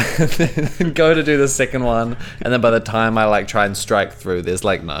 Then go to do the second one, and then by the time I like try and strike through, there's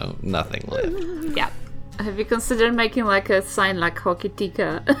like nothing left. Yeah. Have you considered making like a sign like hockey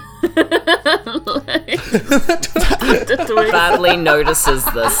tika? Bradley notices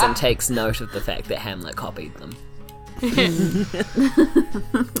this and takes note of the fact that Hamlet copied them.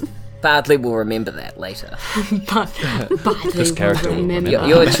 Bardley will remember that later. This character will remember.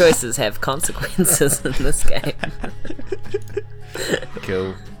 Your choices have consequences in this game.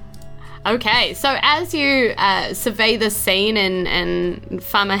 Cool. Okay, so as you survey the scene and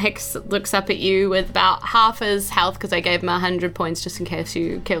Farmer Hicks looks up at you with about half his health, because I gave him 100 points just in case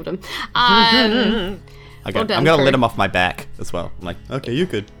you killed him. Okay, well done, I'm going to Drew. let him off my back as well. I'm like, okay, you're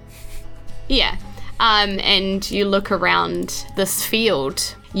good. Yeah. And you look around this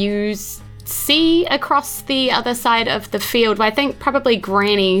field. You see across the other side of the field, I think probably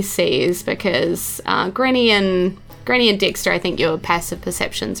Granny sees, because Granny and Dexter, I think your passive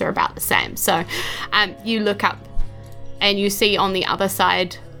perceptions are about the same. So you look up and you see on the other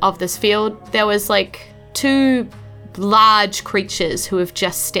side of this field, there was like two large creatures who have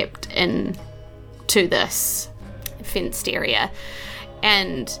just stepped in to this fenced area.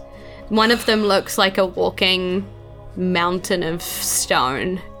 And one of them looks like a walking mountain of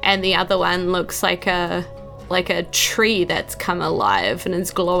stone, and the other one looks like a tree that's come alive and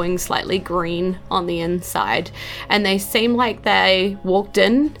is glowing slightly green on the inside. And they seem like they walked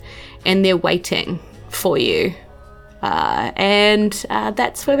in and they're waiting for you. And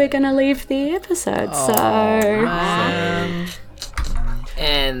that's where we're going to leave the episode.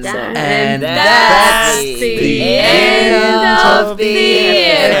 And that's the end of the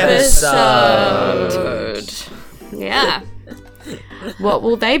episode. Yeah. What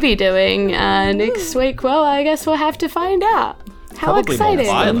will they be doing next week? Well, I guess we'll have to find out. How Probably more exciting.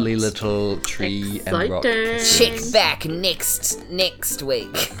 violent. Lovely little tree and rock. check back next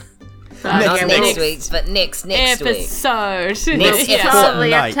week. Okay, Not well, next week, but next week. episode. Next Yeah. episode. Probably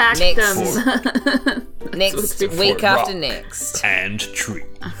night. attack Next. them. Next week after next. And tree.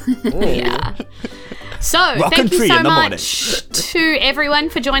 Yeah. So, Rock and thank you tree so in the morning. much to everyone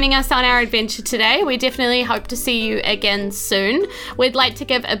for joining us on our adventure today. We definitely hope to see you again soon. We'd like to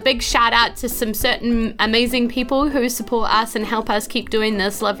give a big shout out to some certain amazing people who support us and help us keep doing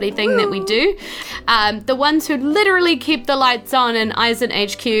this lovely thing that we do. The ones who literally keep the lights on in Eisen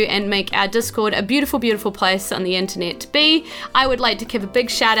HQ and make our Discord a beautiful, beautiful place on the internet to be. I would like to give a big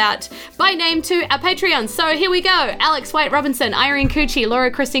shout out by name to our Patreons. So here we go. Alex White Robinson, Irene Cucci,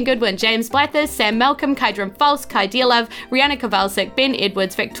 Laura Christine Goodwin, James Blyther, Sam Malcolm, Kydron False, Kai Dearlove, Rihanna Kowalczyk, Ben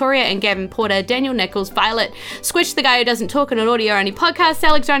Edwards, Victoria and Gavin Porter, Daniel Nichols, Violet, Squish the Guy Who Doesn't Talk in an Audio-Only Podcast,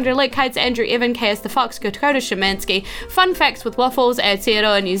 Alexandra Lickhides, Andrew Evan, KS the Fox, Dakota Shemansky, Fun Facts with Waffles,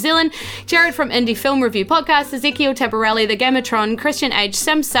 Aotearoa, New Zealand, Jared from Indie Film Review Podcast, Ezekiel Tabarelli, The Gamatron, Christian H,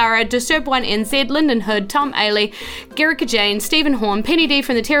 Samsara, Disturb1NZ, Lyndon Hood, Tom Ailey, Gerika Jane, Stephen Horn, Penny D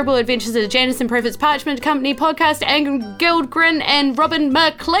from The Terrible Adventures of the Janison Preference Parchment Company Podcast, and Gildgrin and Robin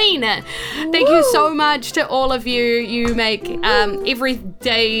McLean. Thank you so much to all of you. You make every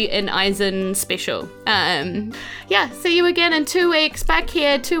day in Eisen special. Yeah, see you again in 2 weeks. Back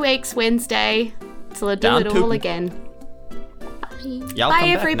here 2 weeks Wednesday. So we'll do Down it all tootin'. again. Y'all Bye come back now,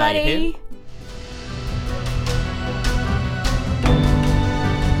 you everybody. hear?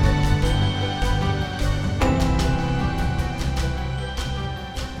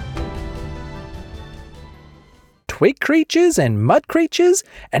 Twig creatures and mud creatures,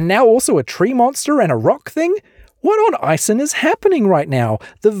 and now also a tree monster and a rock thing? What on Eisen is happening right now?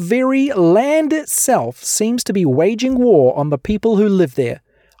 The very land itself seems to be waging war on the people who live there.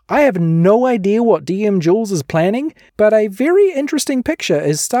 I have no idea what DM Jules is planning, but a very interesting picture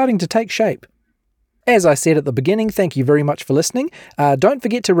is starting to take shape. As I said at the beginning, thank you very much for listening. Don't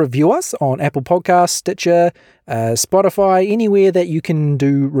forget to review us on Apple Podcasts, Stitcher, Spotify, anywhere that you can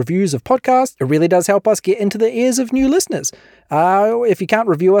do reviews of podcasts. It really does help us get into the ears of new listeners. If you can't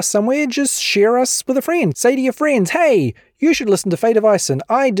review us somewhere, just share us with a friend. Say to your friends, hey, you should listen to Fate of Ison.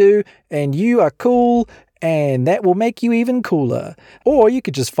 I do, and you are cool, and that will make you even cooler. Or you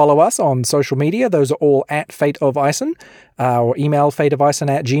could just follow us on social media. Those are all at Fate of Ison, or email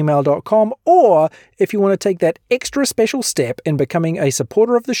fateofison@gmail.com. Or if you want to take that extra special step in becoming a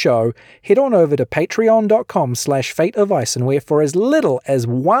supporter of the show, head on over to patreon.com/fateofison, where for as little as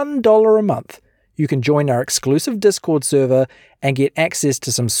 $1 a month, you can join our exclusive Discord server and get access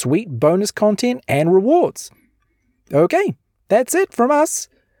to some sweet bonus content and rewards. Okay, that's it from us.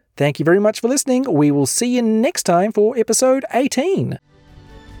 Thank you very much for listening. We will see you next time for episode 18.